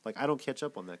even know. Like, I don't catch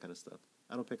up on that kind of stuff.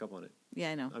 I don't pick up on it.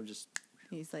 Yeah, I know. I'm just...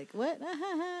 He's like, what?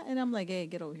 And I'm like, hey,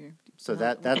 get over here. So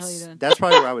that's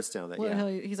probably where I would stand on that, what the hell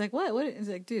he's like, what? What? He's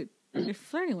like, dude, you're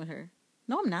flirting with her.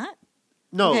 No, I'm not.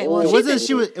 No, okay, well, it wasn't.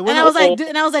 She was. And I was like,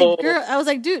 girl,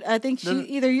 dude, I think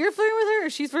either you're flirting with her or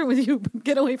she's flirting with you.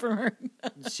 Get away from her.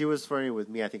 She was flirting with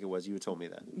me. I think it was. You told me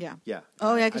that. Yeah. Yeah.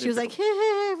 Oh yeah, because she was like,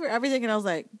 hey, for everything, and I was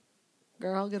like,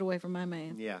 girl, get away from my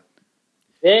man. Yeah.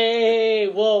 Hey,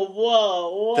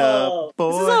 whoa. The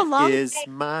boy this is so long. Is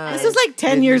mine. This is like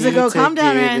 10 years ago. Calm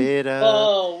down, Ryan.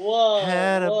 Whoa.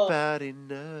 Had about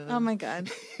enough. Oh my God.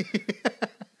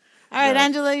 All right,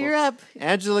 Angela, you're up.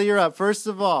 Angela, you're up. First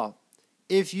of all,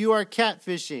 if you are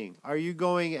catfishing, are you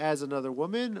going as another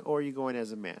woman or are you going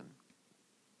as a man?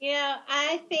 You know,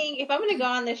 I think if I'm going to go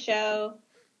on the show,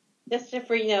 just for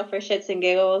shits and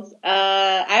giggles,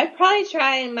 I'd probably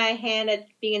try my hand at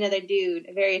being another dude,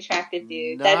 a very attractive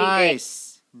dude. Nice. That'd be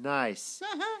great. Nice.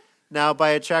 Now, by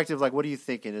attractive, like, what are you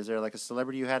thinking? Is there like a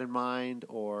celebrity you had in mind,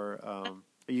 or are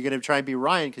you going to try and be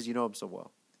Ryan because you know him so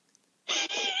well?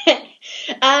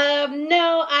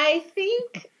 No, I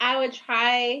think I would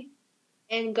try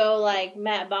and go like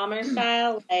Matt Bomber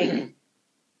style, like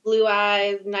blue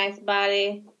eyes, nice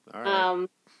body. All right.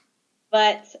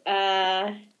 But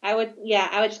I would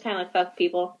just kind of like fuck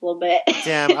people a little bit.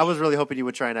 Damn, I was really hoping you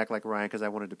would try and act like Ryan because I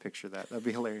wanted to picture that. That'd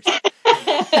be hilarious. I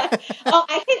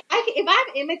can. If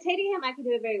I'm imitating him, I can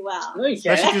do it very well. No, you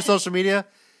can't. Especially through social media.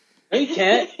 No, you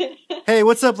can't. Hey,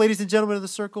 what's up, ladies and gentlemen of the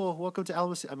circle? Welcome to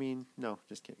Alamo. I mean, no,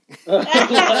 just kidding. So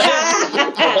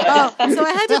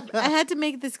I had to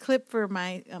make this clip for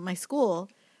my school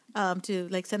to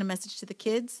like send a message to the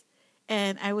kids,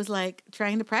 and I was like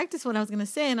trying to practice what I was going to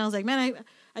say, and I was like, man,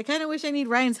 I kind of wish I need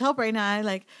Ryan's help right now. I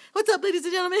like, what's up, ladies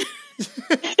and gentlemen?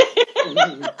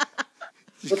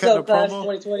 What's up, class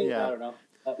 2020? Yeah. I don't know.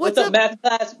 What's up, math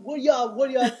class? What are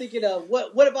y'all thinking of?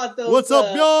 What about those? What's up,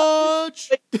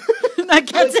 Yach? I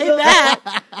can't say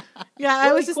that. Yeah,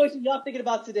 I was just. What y'all thinking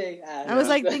about today? I was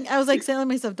like telling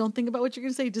myself, don't think about what you're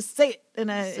gonna say, just say it, and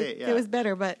it was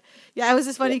better. But yeah, it was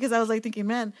just funny because I was like thinking,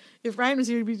 man, if Ryan was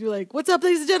here, he'd be like, "What's up,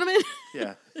 ladies and gentlemen?"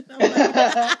 Yeah.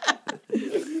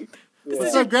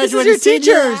 What's up, graduating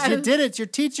seniors? You did it. It's your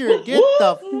teacher. Get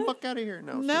the fuck out of here.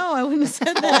 No, I wouldn't have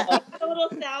said that. A little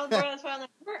sound, bro. That's why I'm like.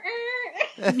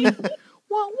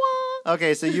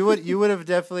 Okay, so you would have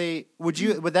definitely would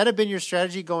that have been your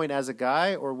strategy going as a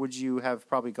guy, or would you have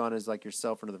probably gone as like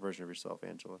yourself or another version of yourself,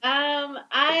 Angela?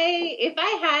 If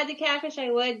I had the catfish,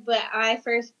 I would, but my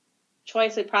first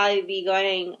choice would probably be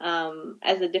going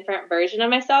as a different version of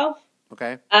myself.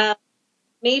 Okay.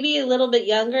 Maybe a little bit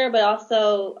younger, but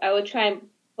also I would try and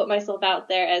put myself out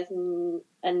there as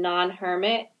a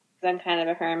non-hermit because I'm kind of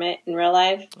a hermit in real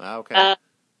life. Okay.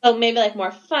 So maybe like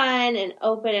more fun and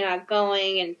open and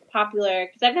outgoing and popular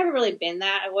because I've never really been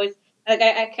that. I've always like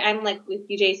I'm like with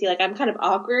you, JC. Like I'm kind of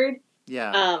awkward.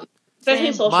 Yeah. Especially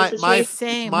in social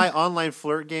situations. My online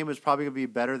flirt game is probably gonna be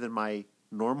better than my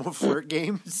normal flirt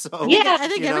game. So yeah, I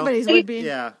think everybody's would be.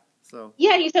 Yeah. So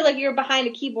yeah, you said like you're behind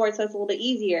a keyboard, so it's a little bit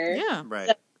easier. Yeah. Right.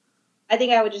 So I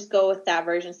think I would just go with that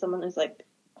version. Someone who's like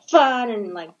fun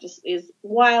and like just is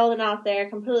wild and out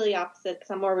there. Completely opposite because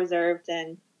I'm more reserved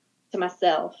and to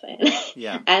myself. And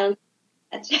yeah.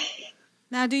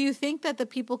 Now, do you think that the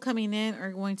people coming in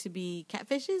are going to be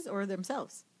catfishes or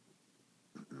themselves?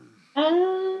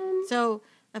 So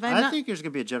if I think there's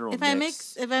gonna be a general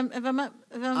mix. I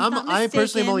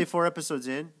personally am only 4 episodes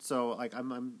in, so like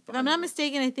I'm if I'm not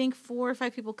mistaken, I think 4 or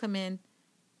 5 people come in.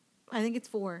 I think it's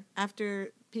 4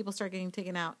 after people start getting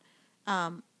taken out,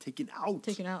 Taken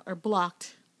out or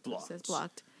blocked. Blocked. It says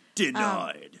blocked.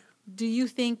 Denied. Do you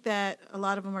think that a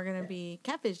lot of them are going to be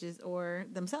catfishes or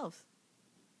themselves?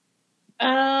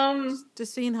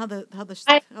 Just seeing how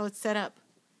it's set up,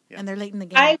 and they're late in the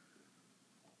game.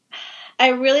 I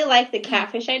really like the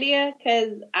catfish idea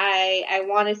because I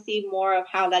want to see more of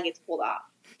how that gets pulled off.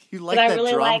 You like that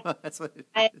really drama? That's what it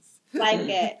is. I like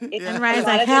it. And Ryan's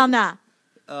like, hell nah.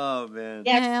 Oh, man.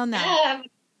 Yeah, hell nah.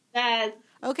 That's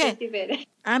okay. Stupid.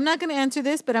 I'm not going to answer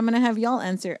this, but I'm going to have y'all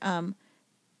answer. How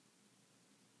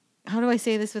do I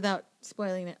say this without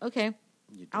spoiling it? Okay.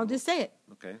 I'll just say it.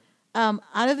 Okay.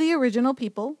 Out of the original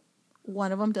people,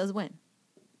 one of them does win.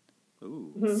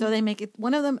 Ooh. Mm-hmm. So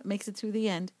one of them makes it to the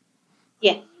end.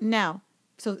 Yeah. Now,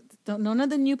 so none of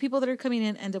the new people that are coming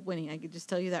in end up winning. I could just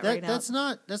tell you that right now. That's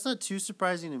not too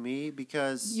surprising to me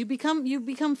because you become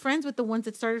friends with the ones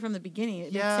that started from the beginning.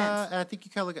 It makes sense. And I think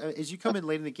you kind of look as you come in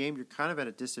late in the game, you're kind of at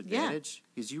a disadvantage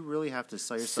because you really have to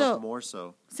sell yourself more.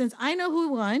 So since I know who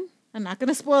won, I'm not going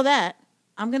to spoil that.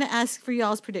 I'm going to ask for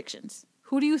y'all's predictions.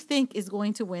 Who do you think is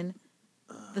going to win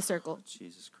the circle?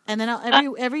 Jesus Christ! And then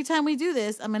every time we do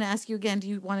this, I'm going to ask you again. Do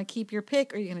you want to keep your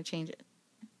pick or are you going to change it?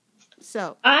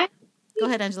 So go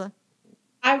ahead, Angela.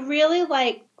 I really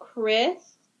like Chris.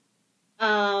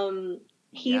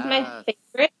 He's my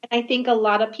favorite, and I think a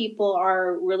lot of people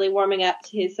are really warming up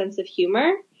to his sense of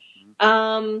humor.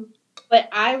 But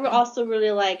I also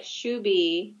really like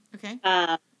Shuby. Okay.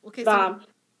 Okay. So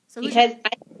because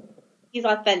he's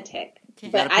authentic. Okay.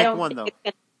 But I don't think it's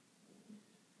gonna...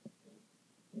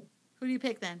 Who do you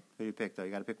pick then? Who do you pick though?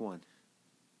 You got to pick one.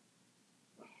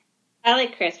 I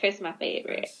like Chris. Chris is my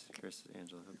favorite. Chris is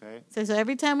Angela. Okay. So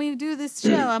every time we do this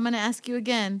show, I'm going to ask you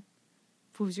again,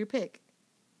 who's your pick?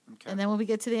 Okay. And then when we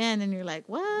get to the end and you're like,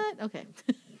 what? Okay.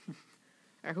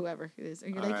 Or whoever it is. Or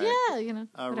you're yeah, you know.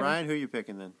 Ryan, who are you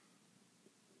picking then?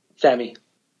 Sammy.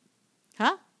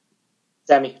 Huh?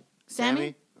 Sammy.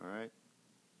 All right.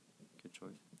 Good choice.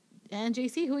 And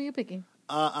JC, who are you picking?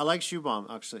 I like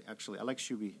Shoebomb, actually. I like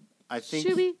Shuby. I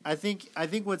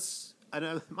think what's...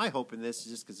 my hope in this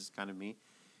is just because it's kind of me.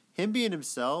 Him being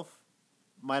himself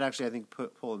might actually, I think,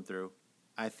 pull him through.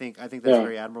 I think that's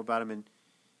very admirable about him. And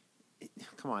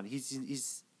come on, he's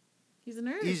a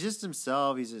nerd. He's just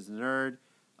himself. He's just a nerd.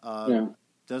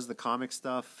 Does the comic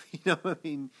stuff. You know, I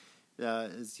mean,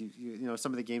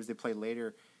 some of the games they play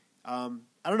later. I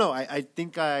don't know. I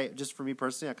think just for me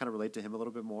personally, I kind of relate to him a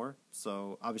little bit more.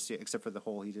 So obviously, except for the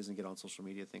whole he doesn't get on social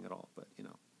media thing at all. But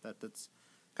that's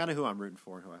kind of who I'm rooting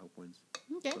for and who I hope wins.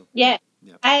 Okay. So, yeah.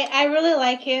 I really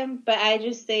like him, but I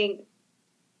just think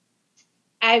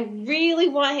I really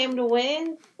want him to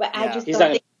win, but I just don't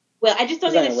think well. I just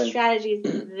don't think the strategy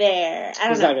is there. I don't know.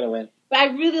 He's not going to win. But I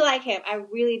really like him. I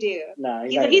really do. No,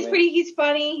 he's pretty. He's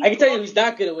funny. I can tell you who's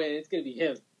not going to win. It's going to be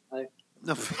him.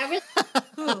 No.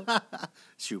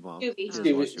 Shoebomb.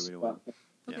 Shuby.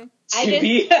 Okay.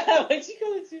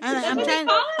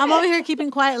 I'm over here keeping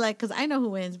quiet, because I know who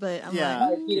wins, but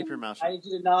I'm keep your mouth shut. I need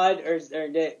you to nod, or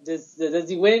does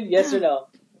he win? Yes or no?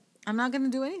 I'm not going to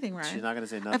do anything, Ryan. She's not going to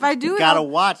say nothing. If I do you gotta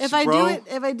watch, if bro. I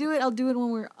do it, I'll do it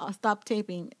when we're stop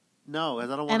taping. No, because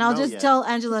I don't want to know. And I'll just tell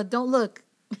Angela, don't look.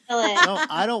 No,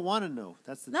 I don't want to know.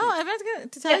 That's the thing. I'm not going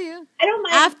to tell you. I don't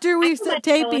mind. After we start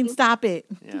taping, stop it.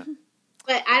 Yeah.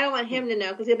 But I don't want him to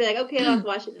know because he'll be like, okay, I'll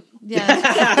watch it. Yeah,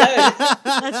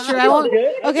 that's true. I won't.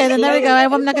 Okay, then there we go.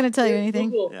 I'm not going to tell you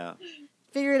anything. Yeah.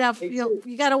 Figure it out.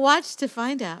 You got to watch to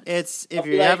find out. If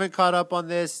you haven't caught up on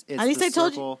this, it's at least the I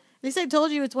told circle. you. At least I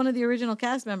told you it's one of the original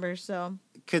cast members. So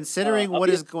considering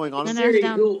what is going on,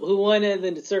 who won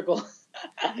in the circle?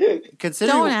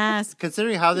 Don't ask.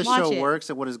 Considering how this show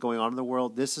works and what is going on in the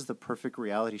world, this is the perfect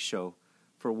reality show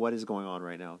for what is going on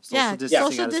right now.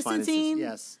 Social distancing.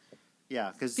 Yes.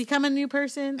 Yeah, because become a new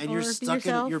person, and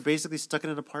you're basically stuck in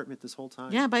an apartment this whole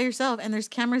time. Yeah, by yourself, and there's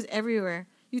cameras everywhere.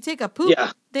 You take a poop,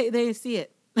 they see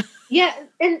it. Yeah,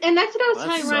 and that's what I was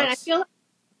telling Ryan. I feel like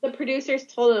the producers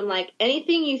told him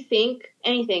anything you think,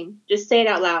 just say it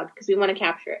out loud because we want to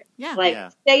capture it. Yeah,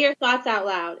 say your thoughts out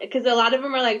loud because a lot of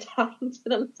them are talking to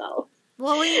themselves.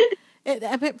 Well,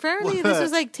 apparently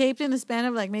this was taped in the span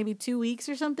of maybe 2 weeks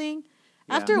or something.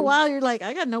 Yeah. After a while, you're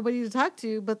I got nobody to talk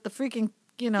to but the freaking.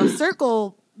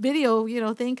 Circle video,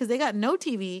 thing, because they got no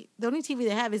TV. The only TV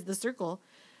they have is the Circle.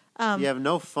 You have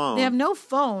no phone. They have no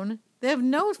phone. They have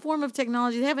no form of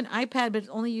technology. They have an iPad, but it's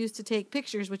only used to take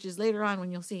pictures, which is later on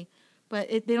when you'll see. But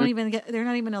they're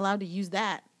not even allowed to use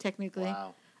that technically.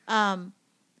 Wow.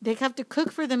 They have to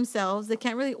cook for themselves. They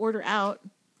can't really order out.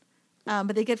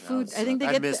 But they get food. I think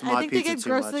they get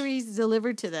groceries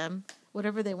delivered to them,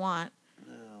 whatever they want.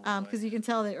 Oh Because you can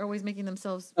tell they're always making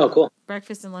themselves cool.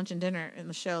 breakfast and lunch and dinner in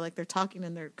the show. Like they're talking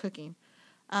and they're cooking.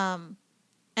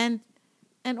 And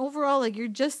overall, like you're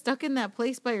just stuck in that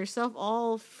place by yourself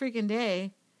all freaking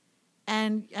day.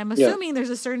 And I'm assuming there's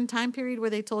a certain time period where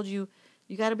they told you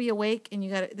got to be awake and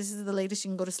this is the latest you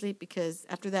can go to sleep because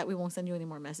after that we won't send you any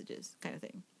more messages, kind of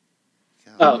thing.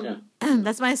 Oh, okay.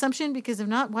 That's my assumption because if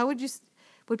not, why would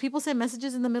people send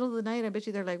messages in the middle of the night? I bet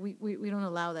you they're like, we don't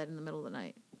allow that in the middle of the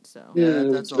night. So yeah,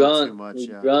 that's all too much.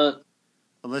 Yeah.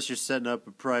 Unless you're setting up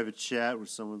a private chat with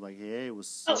someone like, hey,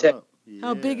 what's up? Yeah.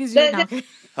 How big is your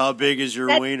How big is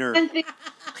your wiener?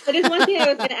 That is one thing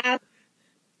I was going to ask.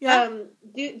 Yeah.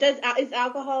 Is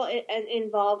alcohol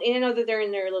involved? And I know that they're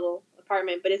in their little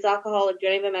apartment, but is alcohol? Do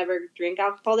any of them ever drink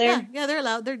alcohol there? Yeah, they're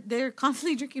allowed. They're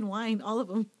constantly drinking wine, all of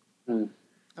them.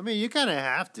 I mean, you kind of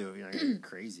have to. You're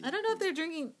crazy. I don't know if they're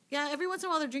drinking. Yeah, every once in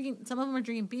a while they're drinking. Some of them are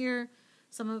drinking beer.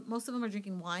 Most of them are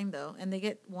drinking wine though, and they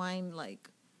get wine like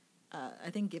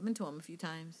I think given to them a few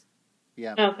times.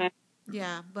 Yeah. Okay.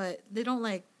 Yeah, but they don't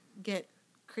like get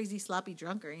crazy sloppy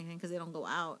drunk or anything because they don't go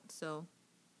out. So.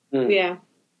 Yeah.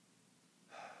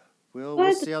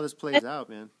 We'll see how this plays out,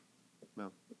 man.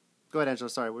 No. Go ahead, Angela.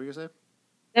 Sorry, what were you gonna say?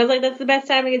 I was like, that's the best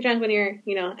time to get drunk when you're,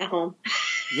 at home.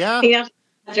 Yeah.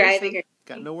 Driving.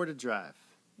 Got nowhere to drive.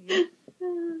 Yeah.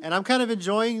 And I'm kind of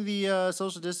enjoying the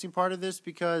social distancing part of this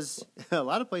because a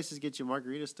lot of places get you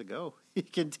margaritas to go. You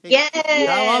can take. Yes!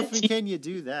 How often can you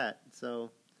do that?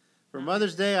 So for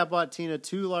Mother's Day, I bought Tina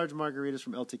 2 large margaritas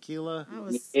from El Tequila.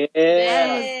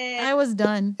 I was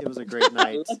done. It was a great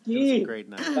night.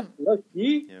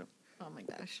 Lucky. Yeah. Oh my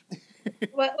gosh.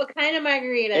 What kind of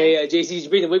margarita? Hey, JC, did you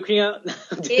bring the whipped cream out?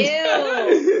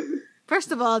 Ew.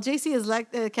 First of all, JC is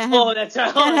like can't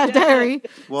have dairy.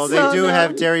 Well, they do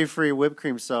have dairy-free whipped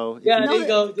cream, so there you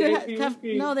go.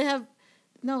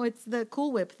 No, it's the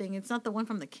Cool Whip thing. It's not the one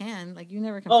from the can. Like you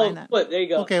never can find that. There you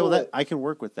go. Okay, well I can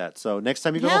work with that. So next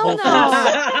time you go to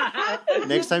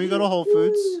Whole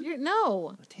Foods,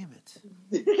 No. Oh, damn it.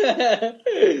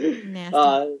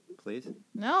 Nasty. Please.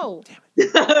 No. Damn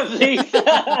it.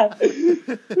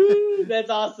 Please. That's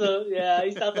awesome. Yeah,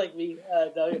 he sounds like me.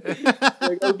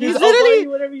 He's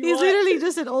literally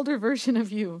just an older version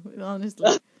of you,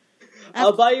 honestly.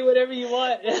 I'll buy you whatever you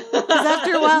want. Because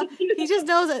after a while, he just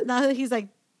knows that now that he's like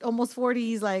almost 40,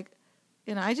 he's like,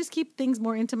 I just keep things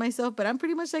more into myself, but I'm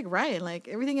pretty much like Ryan. Like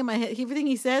everything in my head, everything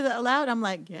he says aloud, I'm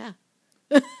like, yeah.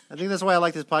 I think that's why I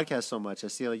like this podcast so much. I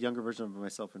see a younger version of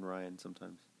myself in Ryan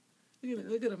sometimes.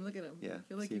 Look at him. Yeah.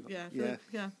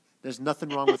 Yeah. There's nothing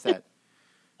wrong with that.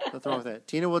 Nothing wrong with that.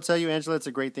 Tina will tell you, Angela, it's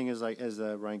a great thing as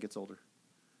Ryan gets older.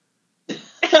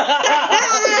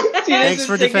 Thanks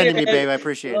for defending me, babe. I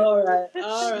appreciate it. All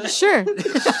right. Sure.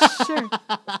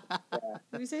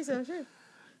 If you say so, sure.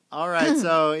 All right.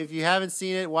 So if you haven't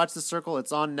seen it, watch The Circle.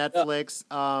 It's on Netflix.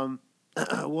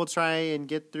 We'll try and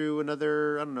get through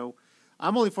another, I don't know.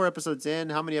 I'm only 4 episodes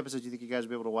in. How many episodes do you think you guys will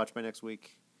be able to watch by next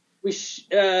week?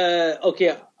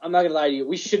 Okay, I'm not going to lie to you.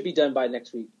 We should be done by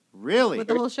next week. Really? With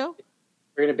the whole show?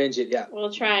 We're going to binge it, yeah.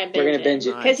 We'll try and binge We're going to binge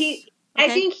it. Because I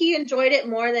think he enjoyed it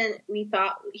more than he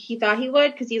thought he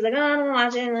would, because he's like, oh, I don't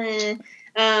watch it.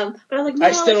 But I was like, no,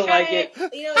 I still don't like it.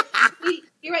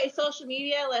 You're right, social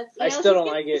media, I still don't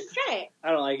like it. Try it.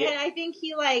 I don't like it. And I think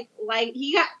he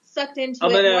he got sucked into it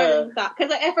more than he thought.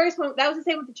 Because at first, that was the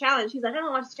same with the challenge. He's like, I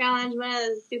don't watch the challenge,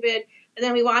 man, it's stupid. And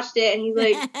then we watched it, and he's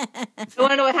like, I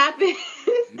want to know what happened.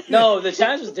 No, the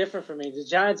challenge was different for me.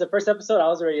 The first episode, I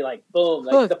was already like, boom.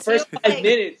 Like, the first 5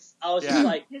 minutes, I was just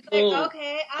like, he's boom. like,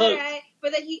 okay, all right.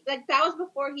 But then that was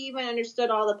before he even understood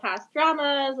all the past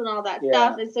dramas and all that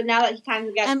stuff. And so now that he kind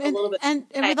of got a little bit... And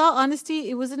with all honesty,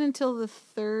 it wasn't until the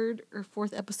 3rd or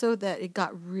 4th episode that it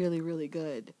got really, really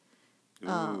good.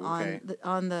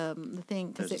 On the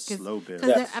thing. Because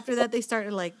after that, they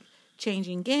started like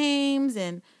changing games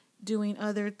and doing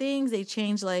other things. They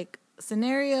change like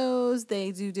scenarios.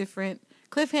 They do different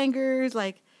cliffhangers.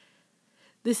 Like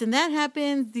this and that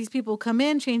happens. These people come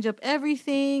in, change up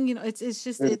everything. It's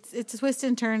just it's twists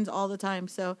and turns all the time.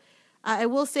 So I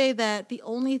will say that the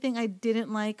only thing I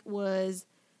didn't like was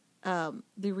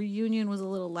the reunion was a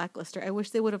little lackluster. I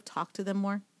wish they would have talked to them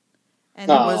more. And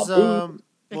it was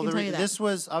this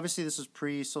was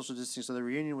pre-social distancing, so the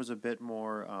reunion was a bit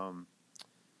more.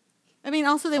 I mean,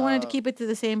 also they wanted to keep it to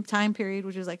the same time period,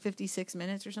 which was like 56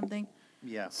 minutes or something.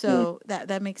 Yeah. So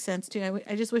that makes sense too.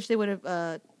 I just wish they would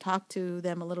have talked to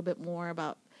them a little bit more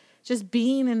about just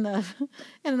being in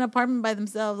an apartment by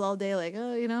themselves all day, like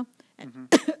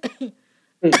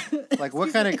like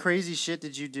what kind of crazy shit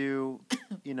did you do?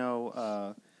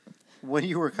 When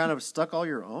you were kind of stuck all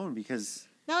your own because.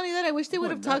 Not only that, I wish they would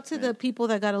have talked to the people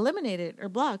that got eliminated or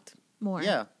blocked. more.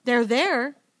 Yeah. They're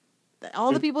there.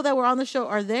 All the people that were on the show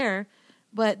are there,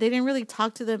 but they didn't really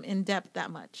talk to them in depth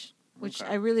that much, which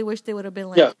I really wish they would have been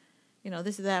like,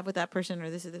 this is that with that person, or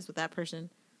this is this with that person.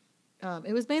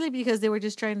 It was mainly because they were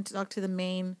just trying to talk to the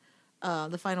main,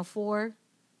 the final four.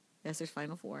 Yes, there's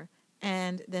final four.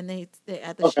 And then they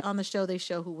on the show, they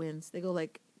show who wins. They go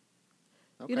like,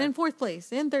 in fourth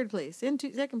place, in third place, in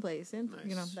second place, and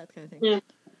that kind of thing. Yeah.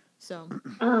 So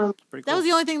Pretty that was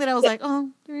the only thing that I was like, oh,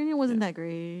 the reunion wasn't that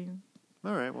great.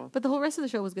 All right, well. But the whole rest of the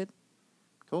show was good.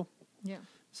 Cool. Yeah.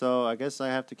 So I guess I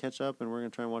have to catch up, and we're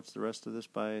going to try and watch the rest of this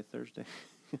by Thursday.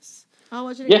 Yes. I'll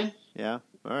watch it again. Yeah.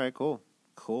 All right, cool.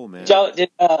 Cool, man.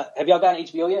 Have y'all gotten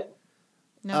HBO yet?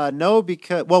 No. No,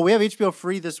 because, well, we have HBO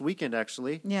free this weekend,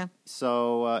 actually. Yeah.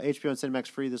 So HBO and Cinemax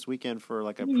free this weekend for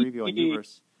like a preview on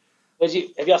Uverse.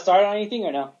 Have y'all started on anything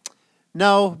or no?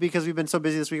 No, because we've been so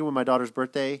busy this weekend with my daughter's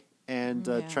birthday and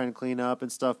trying to clean up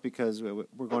and stuff because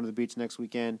we're going to the beach next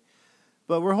weekend.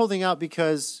 But we're holding out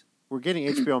because we're getting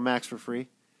HBO Max for free.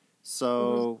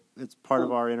 So it's part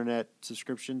of our internet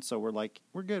subscription. So we're like,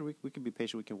 we're good. We can be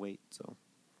patient. We can wait. So,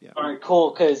 yeah. All right, cool.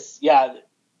 Because, a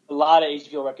lot of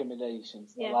HBO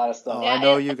recommendations. Yeah. A lot of stuff. Oh, I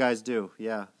know you guys do.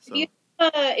 Yeah. So.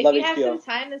 If you have some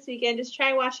time this weekend, just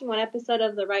try watching one episode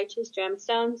of The Righteous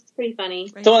Gemstones. It's pretty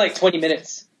funny. It's only like 20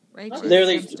 minutes.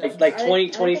 Literally, like 20,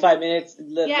 25 minutes.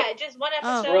 Yeah, just one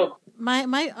episode. My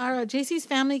JC's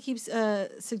family keeps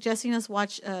suggesting us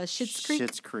watch Schitt's Creek.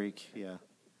 Schitt's Creek, yeah.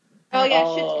 Oh, yeah,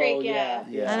 Schitt's Creek, yeah.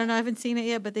 I don't know, I haven't seen it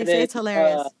yet, but they say it's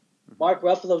hilarious. Mark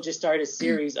Ruffalo just started a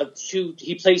series of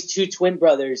he plays two twin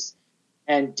brothers.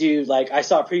 And dude, like I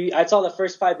saw the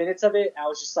first 5 minutes of it. I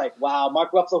was just like, wow,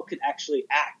 Mark Ruffalo could actually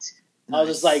act. Nice. I was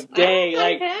just like, dang,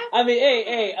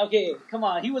 okay, come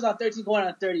on. He was on 13 going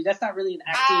on 30. That's not really an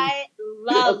acting. I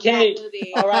love that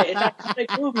movie. All right, it's not a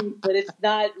comic movie, but it's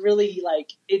not really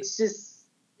like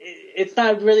it's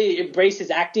not really embrace his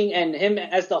acting, and him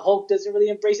as the Hulk doesn't really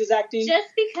embrace his acting. Just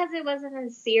because it wasn't a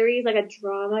series, like a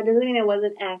drama, doesn't mean it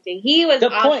wasn't acting. He was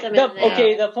awesome in that.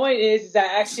 Okay, the point is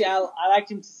that actually I like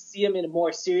him to see him in a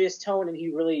more serious tone, and he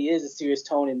really is a serious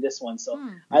tone in this one. So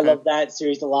I love that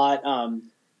series a lot.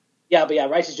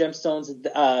 Righteous Gemstones.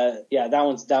 That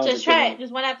one's just try it.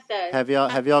 Just one episode. Have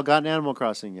y'all gotten Animal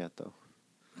Crossing yet though?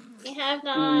 We have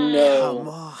not. No. Come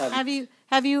on.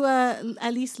 Have you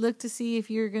at least looked to see if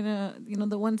you're gonna,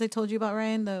 the ones I told you about,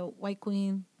 Ryan, the White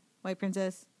Queen, White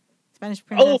Princess, Spanish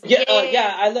Princess? Oh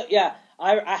yeah, I look. Yeah,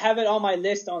 I have it on my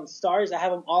list on Stars. I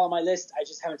have them all on my list. I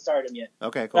just haven't started them yet.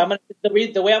 Okay, cool.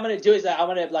 The way I'm gonna do is that I'm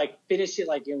gonna finish it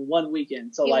in one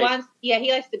weekend. So he likes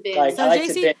to binge. I like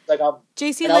to binge.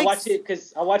 I'll watch it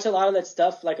because I watch a lot of that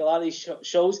stuff. Like a lot of these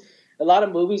shows, a lot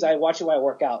of movies. I watch it while I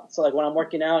work out. So when I'm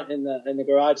working out in the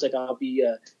garage,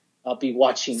 I'll be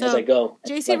watching as I go.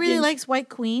 JC really likes White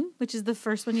Queen, which is the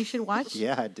first one you should watch.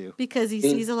 Yeah, I do. Because he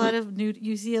sees a lot of nude.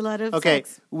 You see a lot of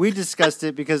sex. We discussed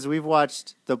it because we've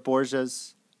watched the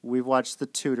Borgias. We've watched the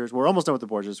Tudors. We're almost done with the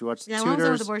Borgias. We watched the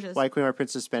Tudors, White Queen, White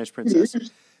Princess, Spanish Princess.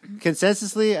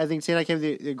 Consensusly, I think Tina and I came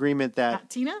to the agreement that...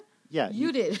 Tina? Yeah.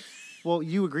 You did. Well,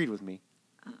 you agreed with me.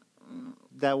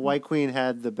 That White Queen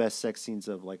had the best sex scenes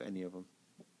of any of them.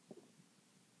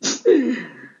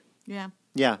 Yeah.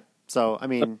 Yeah. So, I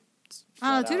mean...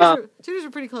 Tudors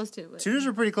were pretty close too. Tudors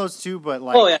were pretty close too, but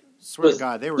swear to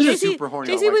God, they were super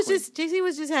horny. JC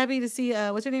was just happy to see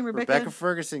what's her name, Rebecca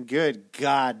Ferguson. Good,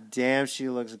 God damn, she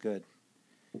looks good.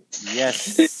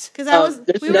 Yes, because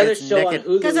there's another show on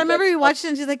Hulu. Because I remember we watched it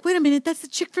and she's like, "Wait a minute, that's the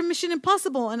chick from Mission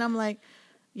Impossible," and I'm like,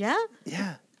 "Yeah,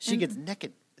 she gets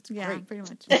naked." It's great. Pretty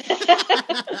much.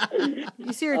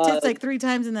 You see her tits 3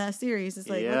 times in that series. It's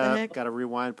like, what the heck? Got to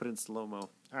rewind, put it in slow mo.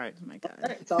 All right. Oh my God. All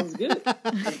right, sounds good.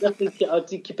 I'll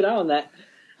keep an eye on that.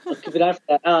 I'll keep an eye for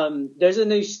that. There's a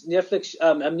new Netflix,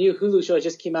 a new Hulu show that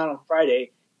just came out on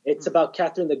Friday. It's about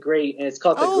Catherine the Great, and it's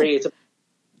called The Great.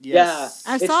 Yes.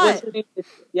 I saw it.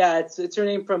 It's her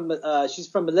name from. She's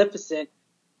from Maleficent.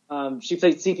 She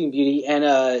played Sleeping Beauty, and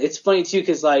it's funny too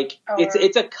because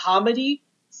it's a comedy,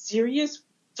 serious.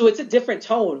 So it's a different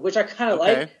tone, which I kind of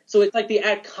like. So it's they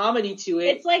add comedy to it.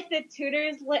 It's like the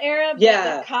Tudors era, but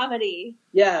it's comedy.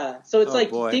 Yeah. So it's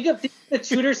think of the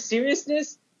Tudors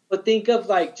seriousness, but think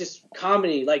of just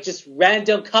comedy, just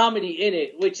random comedy in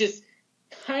it, which is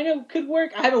kind of could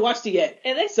work. I haven't watched it yet.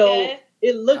 It looks good.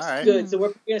 It looks good. So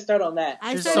we're gonna start on that.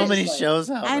 There's so many shows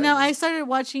out. I know. I started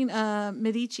watching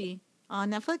Medici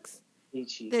on Netflix.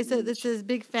 There's this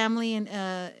big family in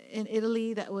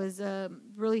Italy that was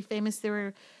really famous. They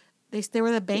were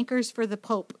the bankers for the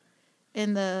Pope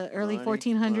in the early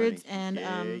 1400s, and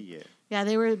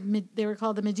they were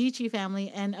called the Medici family.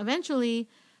 And eventually,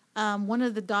 one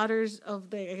of the daughters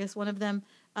of one of them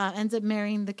ends up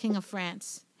marrying the King of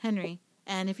France, Henry.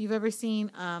 And if you've ever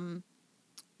seen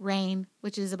Reign,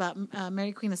 which is about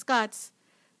Mary Queen of Scots,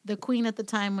 the queen at the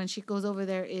time when she goes over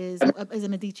there is a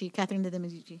Medici, Catherine de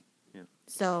Medici. Yeah.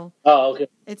 So okay.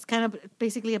 It's kind of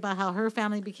basically about how her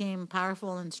family became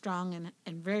powerful and strong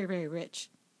and very, very rich.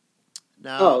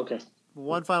 Now, okay.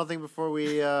 One final thing before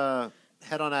we head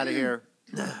on out of here.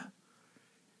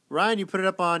 Ryan, you put it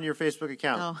up on your Facebook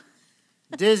account. Oh.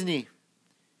 Disney.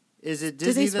 Is it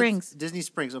Disney Springs. Disney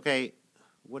Springs. Okay.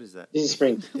 What is that? Disney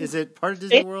Springs. Is it part of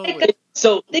Disney World?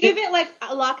 So think of it like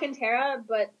La Cantera,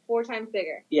 but 4 times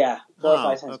bigger. Yeah, 4 or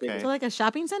 5 times bigger. So like a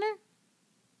shopping center?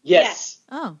 Yes.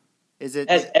 Oh. Is it?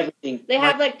 Has everything. They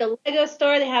have like the Lego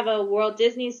store. They have a World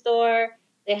Disney store.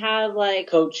 They have like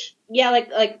Coach. Yeah,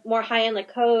 like more high end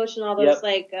like Coach and all those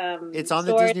like. It's on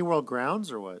stores. the Disney World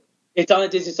grounds or what? It's on the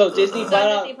Disney. So Disney bought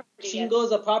out Disney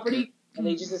Shingo's a property, and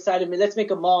they just decided, let's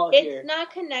make a mall it's here. It's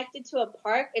not connected to a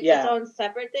park. It's its own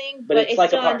separate thing, but it's like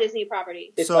still on Disney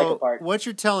property. It's so like a park. What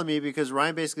you're telling me, because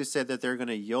Ryan basically said that they're going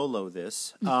to YOLO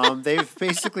this. They've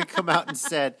basically come out and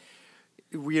said,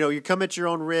 you come at your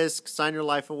own risk, sign your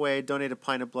life away, donate a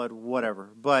pint of blood, whatever.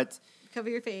 But cover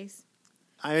your face.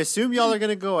 I assume y'all are going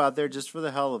to go out there just for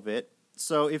the hell of it.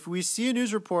 So if we see a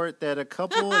news report that a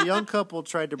young couple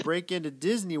tried to break into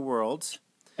Disney World,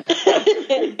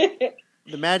 the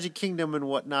Magic Kingdom and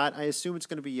whatnot, I assume it's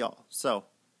going to be y'all. So,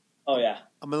 oh yeah,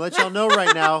 I'm going to let y'all know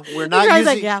right now we're not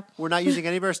using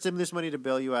any of our stimulus money to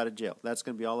bail you out of jail. That's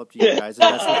going to be all up to you guys. If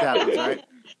that's what happens, all right?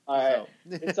 All right,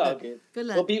 it's all good. Good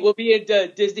luck. We'll be in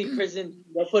Disney prison.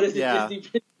 They'll put us in Disney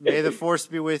prison. May the force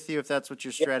be with you if that's what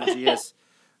your strategy is.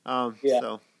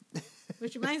 So.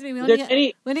 Which reminds me, we only got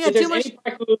 2 more.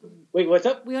 Wait, what's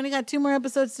up? We only got 2 more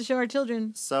episodes to show our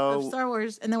children of So Star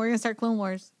Wars, and then we're gonna start Clone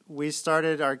Wars. we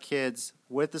started our kids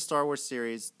with the Star Wars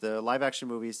series, the live action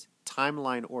movies,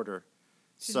 timeline order.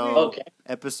 So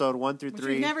episode 1 through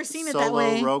 3, we've never seen it Solo, that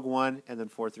way. Rogue One, and then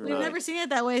 4 through 9. We've never seen it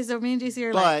that way, so me and JC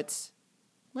are like,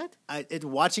 But what?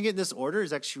 watching it in this order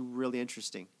is actually really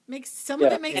interesting. Some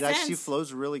of it makes It sense. actually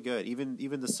flows really good, even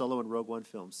the Solo and Rogue One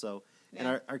films. So, and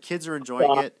our kids are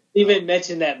enjoying it. Even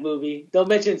mention that movie. Don't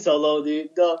mention Solo,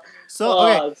 dude.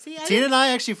 Tina and I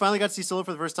actually finally got to see Solo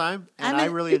for the first time, and I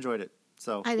really enjoyed it.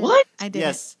 So I didn't. What? I didn't.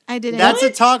 Yes, I didn't. That's a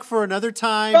talk for another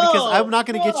time because I'm not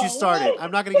going to get you started.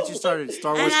 I'm not going to get you started,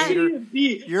 Star Wars hater.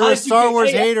 You're a Star Wars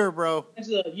hater, bro.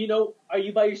 Angela, are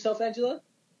you by yourself, Angela?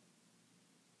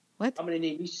 What? I'm gonna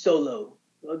name you Solo.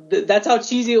 That's how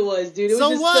cheesy it was, dude. It was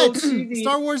just what? So cheesy.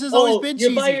 Star Wars has always been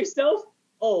cheesy. You're by yourself?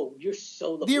 Oh, you're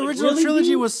Solo. The original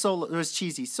trilogy was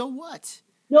cheesy. So what?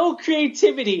 No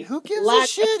creativity. Who gives a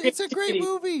shit? It's a great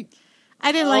movie.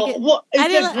 I didn't like it.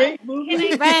 It's a great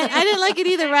movie. Ryan, I didn't like it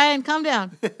either. Ryan, calm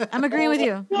down. I'm agreeing with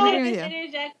you. I just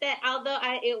interject that although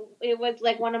it was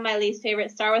like one of my least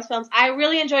favorite Star Wars films, I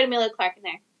really enjoyed Emilia Clarke in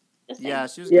there. Yeah,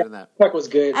 she was good in that. Clarke was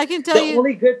good. I can tell you. The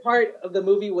only good part of the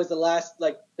movie was the last,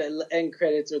 the end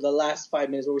credits or the last 5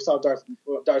 minutes where we saw Darth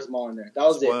Maul in there. That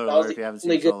was Spoiler it. That was if you haven't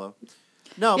seen Solo.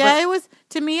 No, yeah, it was.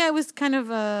 To me, I was kind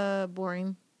of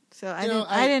boring. So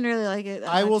I didn't really like it.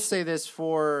 I will say this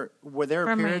for their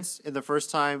appearance in the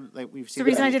first time, like we've seen. The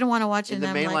reason I didn't want to watch it in the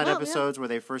mainline episodes where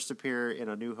they first appear in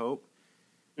A New Hope,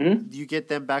 you get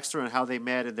them backstory on how they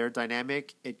met and their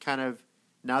dynamic. It kind of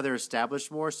now they're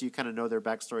established more, so you kind of know their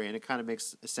backstory, and it kind of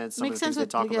makes sense. Some of the things they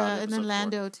talk about, and then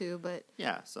Lando too. But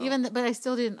so but I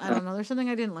still didn't. I don't know. There's something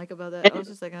I didn't like about that. I was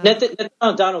just like, nothing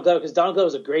on Donald Glover because Donald Glover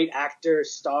is a great actor,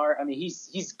 star. I mean,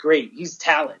 he's great. He's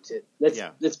talented. Let's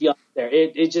be honest there.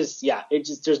 It just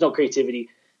there's no creativity.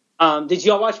 Did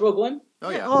y'all watch Rogue One?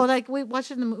 Oh yeah. Oh, like we watched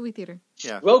it in the movie theater.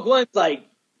 Yeah. Rogue One's like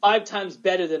 5 times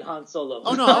better than Han Solo.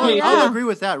 Oh no, I'll agree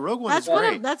with that. Rogue One is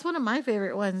great. That's one of my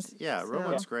favorite ones. Yeah, Rogue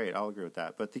One's great. I'll agree with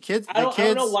that. But the kids, I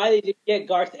don't know why they didn't get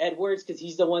Garth Edwards because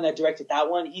he's the one that directed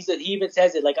that one. He even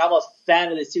says it like I'm a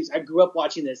fan of this series. I grew up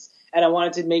watching this, and I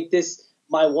wanted to make this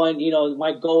my one,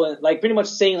 my goal, like pretty much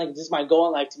saying like this is my goal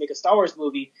in life to make a Star Wars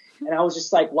movie. And I was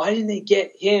just like, why didn't they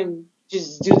get him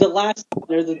just do the last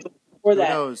one or the before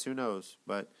that? Who knows?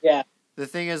 But yeah, the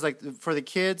thing is, like for the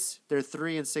kids, they're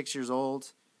 3 and 6 years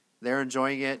old. They're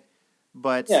enjoying it,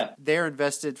 but they're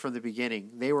invested from the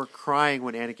beginning. They were crying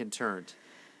when Anakin turned.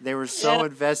 They were so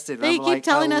invested. They keep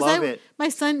telling us. Love it. My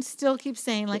son still keeps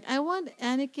saying, like, I want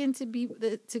Anakin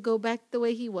to go back the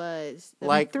way he was.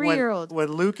 Like 3-year-old.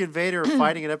 When Luke and Vader are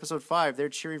fighting in Episode 5, they're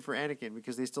cheering for Anakin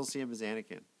because they still see him as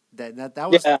Anakin.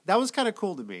 That was kind of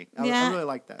cool to me. I really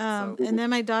like that. And then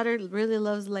my daughter really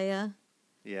loves Leia.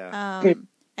 Yeah.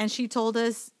 And she told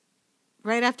us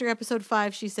right after Episode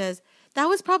 5, she says, That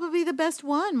was probably the best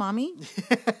one, Mommy.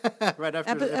 Right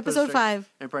after episode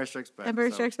 5. Empire Strikes Back.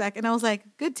 Empire Strikes Back. And I was like,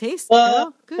 good taste,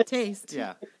 girl. Good taste.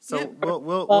 Yeah. So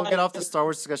we'll get off the Star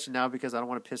Wars discussion now because I don't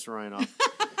want to piss Ryan off.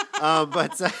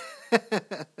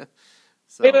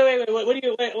 So. Wait! What do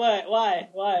you? Wait,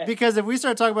 why? Because if we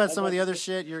start talking about some of the other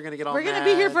shit, you're gonna get all. We're gonna mad.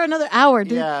 be here for another hour,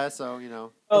 dude. Yeah, so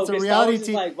it's a reality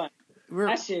TV. Like my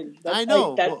passion. That's I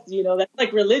know. Like, that's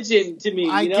like religion to me.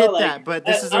 I get that, but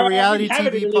this is a reality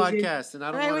TV podcast, and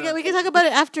I don't. All right, we can talk about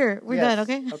it after we're done.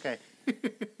 Okay. Okay.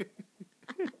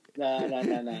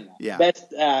 No. Yeah.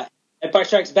 Best Empire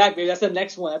Strikes Back, baby. That's the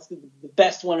next one. That's the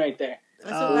best one right there.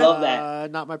 I love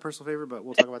that. Not my personal favorite, but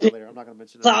we'll talk about that later. I'm not gonna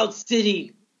mention it. Cloud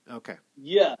City. Okay.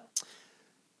 Yeah.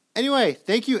 Anyway,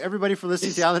 thank you everybody for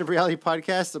listening to the Island of Reality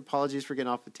podcast. Apologies for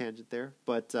getting off the tangent there,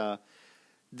 but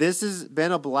this has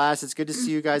been a blast. It's good to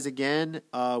see you guys again.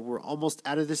 We're almost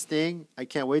out of this thing. I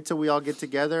can't wait till we all get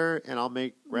together and I'll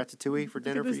make ratatouille for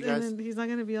dinner for you guys. And he's not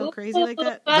going to be all crazy like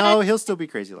that. No, he'll still be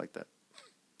crazy like that.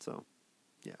 So,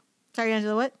 yeah. Sorry,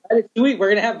 Angela, what? Ratatouille. We're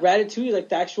gonna have ratatouille, like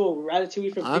the actual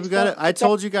ratatouille from. I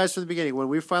told you guys from the beginning, when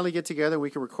we finally get together, we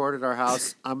can record at our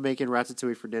house. I'm making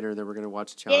ratatouille for dinner, and then we're gonna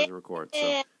watch a challenge and record.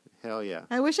 So, hell yeah!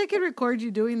 I wish I could record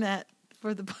you doing that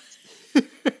for the.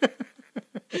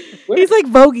 He's like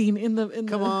voguing in the.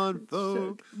 Come on,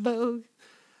 Vogue. Vogue.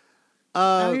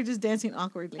 Now you're just dancing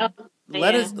awkwardly.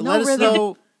 Let us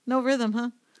know. No rhythm, huh?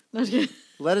 No,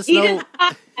 let us know.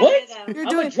 What? You're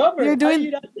doing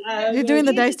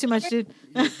the dice too much, dude.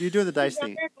 You're doing the dice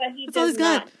thing. That's all he's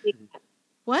got.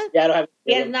 What? Yeah, I don't have.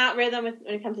 He has not rhythm when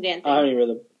it comes to dancing. I don't have any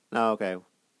rhythm. Oh, okay.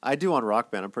 I do on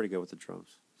Rock Band. I'm pretty good with the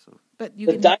drums. So. But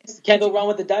the dice can't go wrong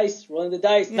with the dice. Rolling the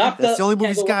dice. Yeah. That's the only movie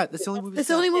he's got. That's the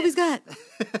only movie he's got.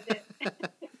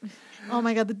 Oh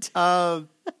my god.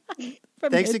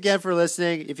 Thanks again for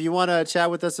listening. If you want to chat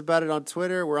with us about it on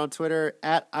Twitter, we're on Twitter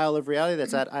at Isle of Reality.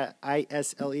 That's at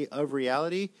ISLE of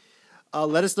Reality.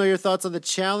 Let us know your thoughts on the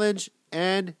challenge.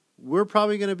 And we're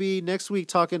probably going to be next week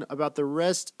talking about the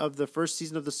rest of the first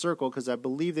season of The Circle because I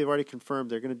believe they've already confirmed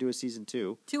they're going to do a season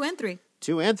 2. 2 and 3.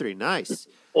 2 and 3. Nice.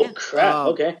 Oh, crap.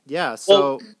 Okay. Yeah,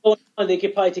 so... Well, they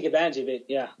could probably take advantage of it,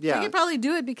 yeah. They could probably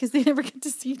do it because they never get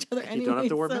to see each other anyway. You don't have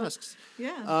to wear masks.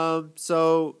 Yeah.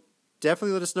 So...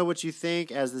 Definitely let us know what you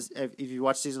think. If you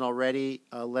watched season already,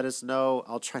 let us know.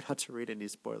 I'll try not to read any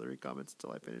spoilery comments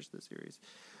until I finish the series.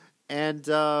 And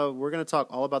we're going to talk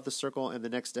all about The Circle in the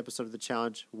next episode of the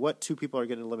challenge. What 2 people are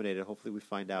getting eliminated? Hopefully we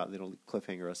find out and they don't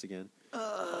cliffhanger us again.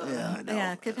 Yeah, I know.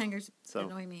 Yeah, cliffhangers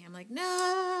annoy me. I'm like,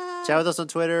 no. Chat with us on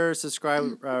Twitter.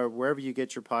 Subscribe wherever you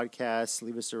get your podcasts.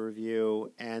 Leave us a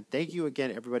review. And thank you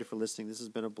again, everybody, for listening. This has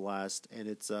been a blast. And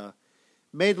it's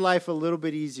made life a little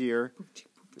bit easier.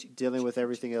 Dealing with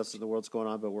everything else in the world's going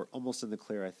on, but we're almost in the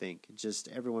clear, I think. Just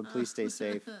everyone, please stay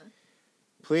safe.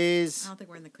 Please. I don't think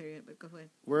we're in the clear yet, but go ahead.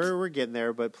 We're getting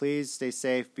there, but please stay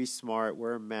safe, be smart,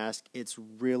 wear a mask. It's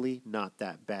really not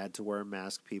that bad to wear a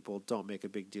mask, people. Don't make a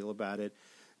big deal about it.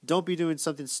 Don't be doing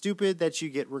something stupid that you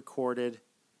get recorded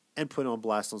and put on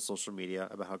blast on social media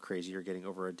about how crazy you're getting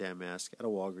over a damn mask at a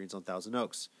Walgreens on Thousand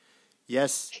Oaks.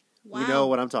 Yes, you know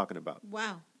what I'm talking about.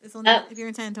 Wow. It's only if you're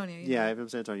in San Antonio. If I'm in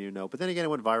San Antonio, you know. But then again, it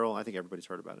went viral. I think everybody's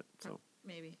heard about it. So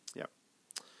maybe. Yeah.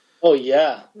 Oh,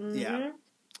 yeah. Mm-hmm. Yeah.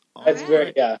 That's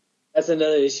great. Yeah. That's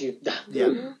another issue.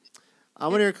 Yeah.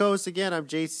 I'm one of your co-hosts again. I'm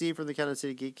JC from the Canada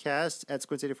City Geekcast at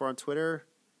Squints84 on Twitter.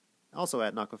 Also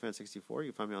at KnuckleFan64.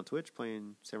 You can find me on Twitch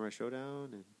playing Samurai Showdown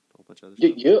and a whole bunch of other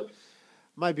stuff. Yeah.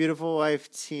 My beautiful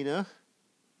wife, Tina.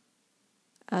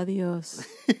 Adios.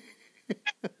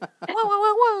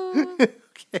 Whoa.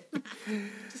 Okay.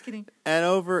 Just kidding. And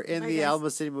over in the guys. Alamo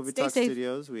City Movie Talk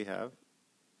Studios, we have...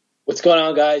 What's going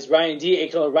on, guys? Ryan D,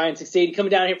 aka Ryan680, coming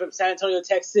down here from San Antonio,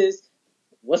 Texas.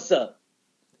 What's up?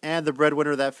 And the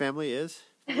breadwinner of that family is...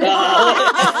 I'm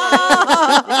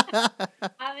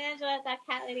Angela, that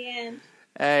cat lady in.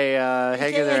 Hey,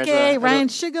 hang in there. Okay, Ryan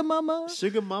Sugar Mama.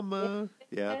 Sugar Mama.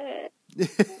 Yeah.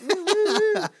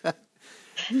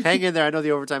 Hang in there. I know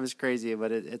the overtime is crazy,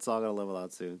 but it's all going to level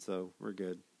out soon, so we're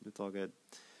good. It's all good.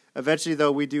 Eventually,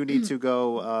 though, we do need to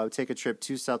go take a trip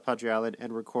to South Padre Island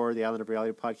and record the Island of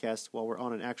Reality podcast while we're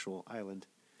on an actual island.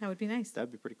 That would be nice. That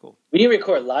would be pretty cool. We need to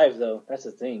record live, though. That's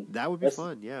the thing. That would be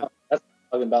fun, yeah. That's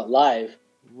talking about live.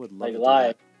 Would love like to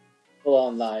live. Full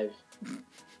on live.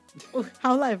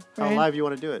 How live? Right? How live you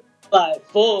want to do it? Live.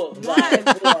 Full. Live.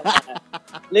 Full on live.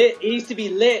 Lit. It needs to be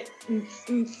lit.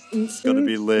 It's going to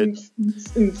be lit.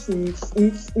 Oh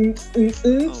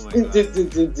my God.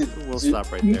 We'll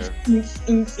stop right there.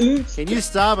 Can you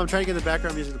stop? I'm trying to get the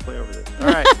background music to play over this. All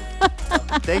right.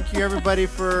 Thank you, everybody,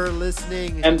 for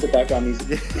listening. And the background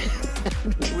music.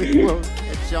 We will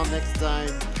catch y'all next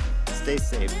time. Stay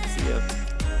safe. See ya.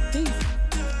 Peace.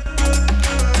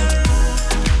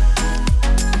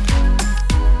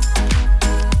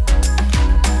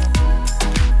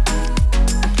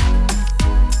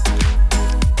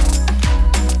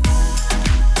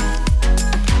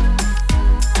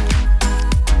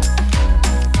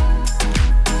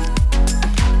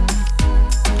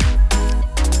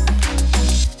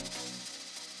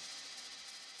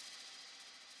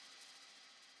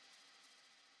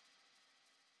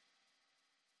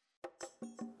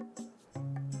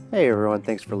 Hey everyone,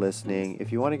 thanks for listening.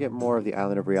 If you want to get more of the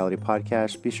Island of Reality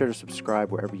podcast, be sure to subscribe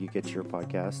wherever you get your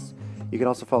podcasts. You can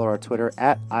also follow our Twitter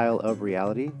at Isle of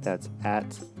Reality. That's at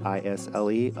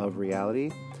ISLE of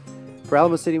Reality. For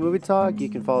Alamo City Movie Talk, you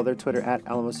can follow their Twitter at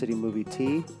Alamo City Movie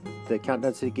T. The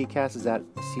Countdown City Geekcast is at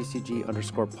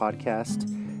CCG_podcast.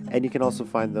 And you can also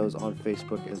find those on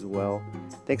Facebook as well.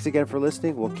 Thanks again for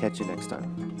listening. We'll catch you next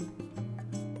time.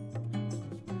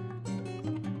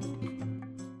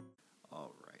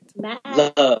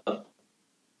 Love.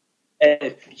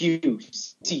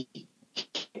 F-U-C.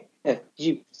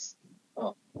 F-U-C.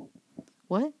 Oh.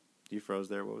 What? You froze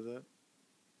there. What was that?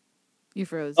 You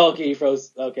froze. Oh, okay, you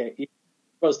froze. Okay. You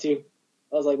froze too.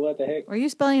 I was like, what the heck? Are you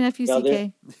spelling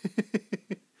F-U-C-K?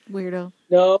 Weirdo.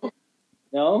 No.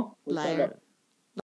 No? Liar.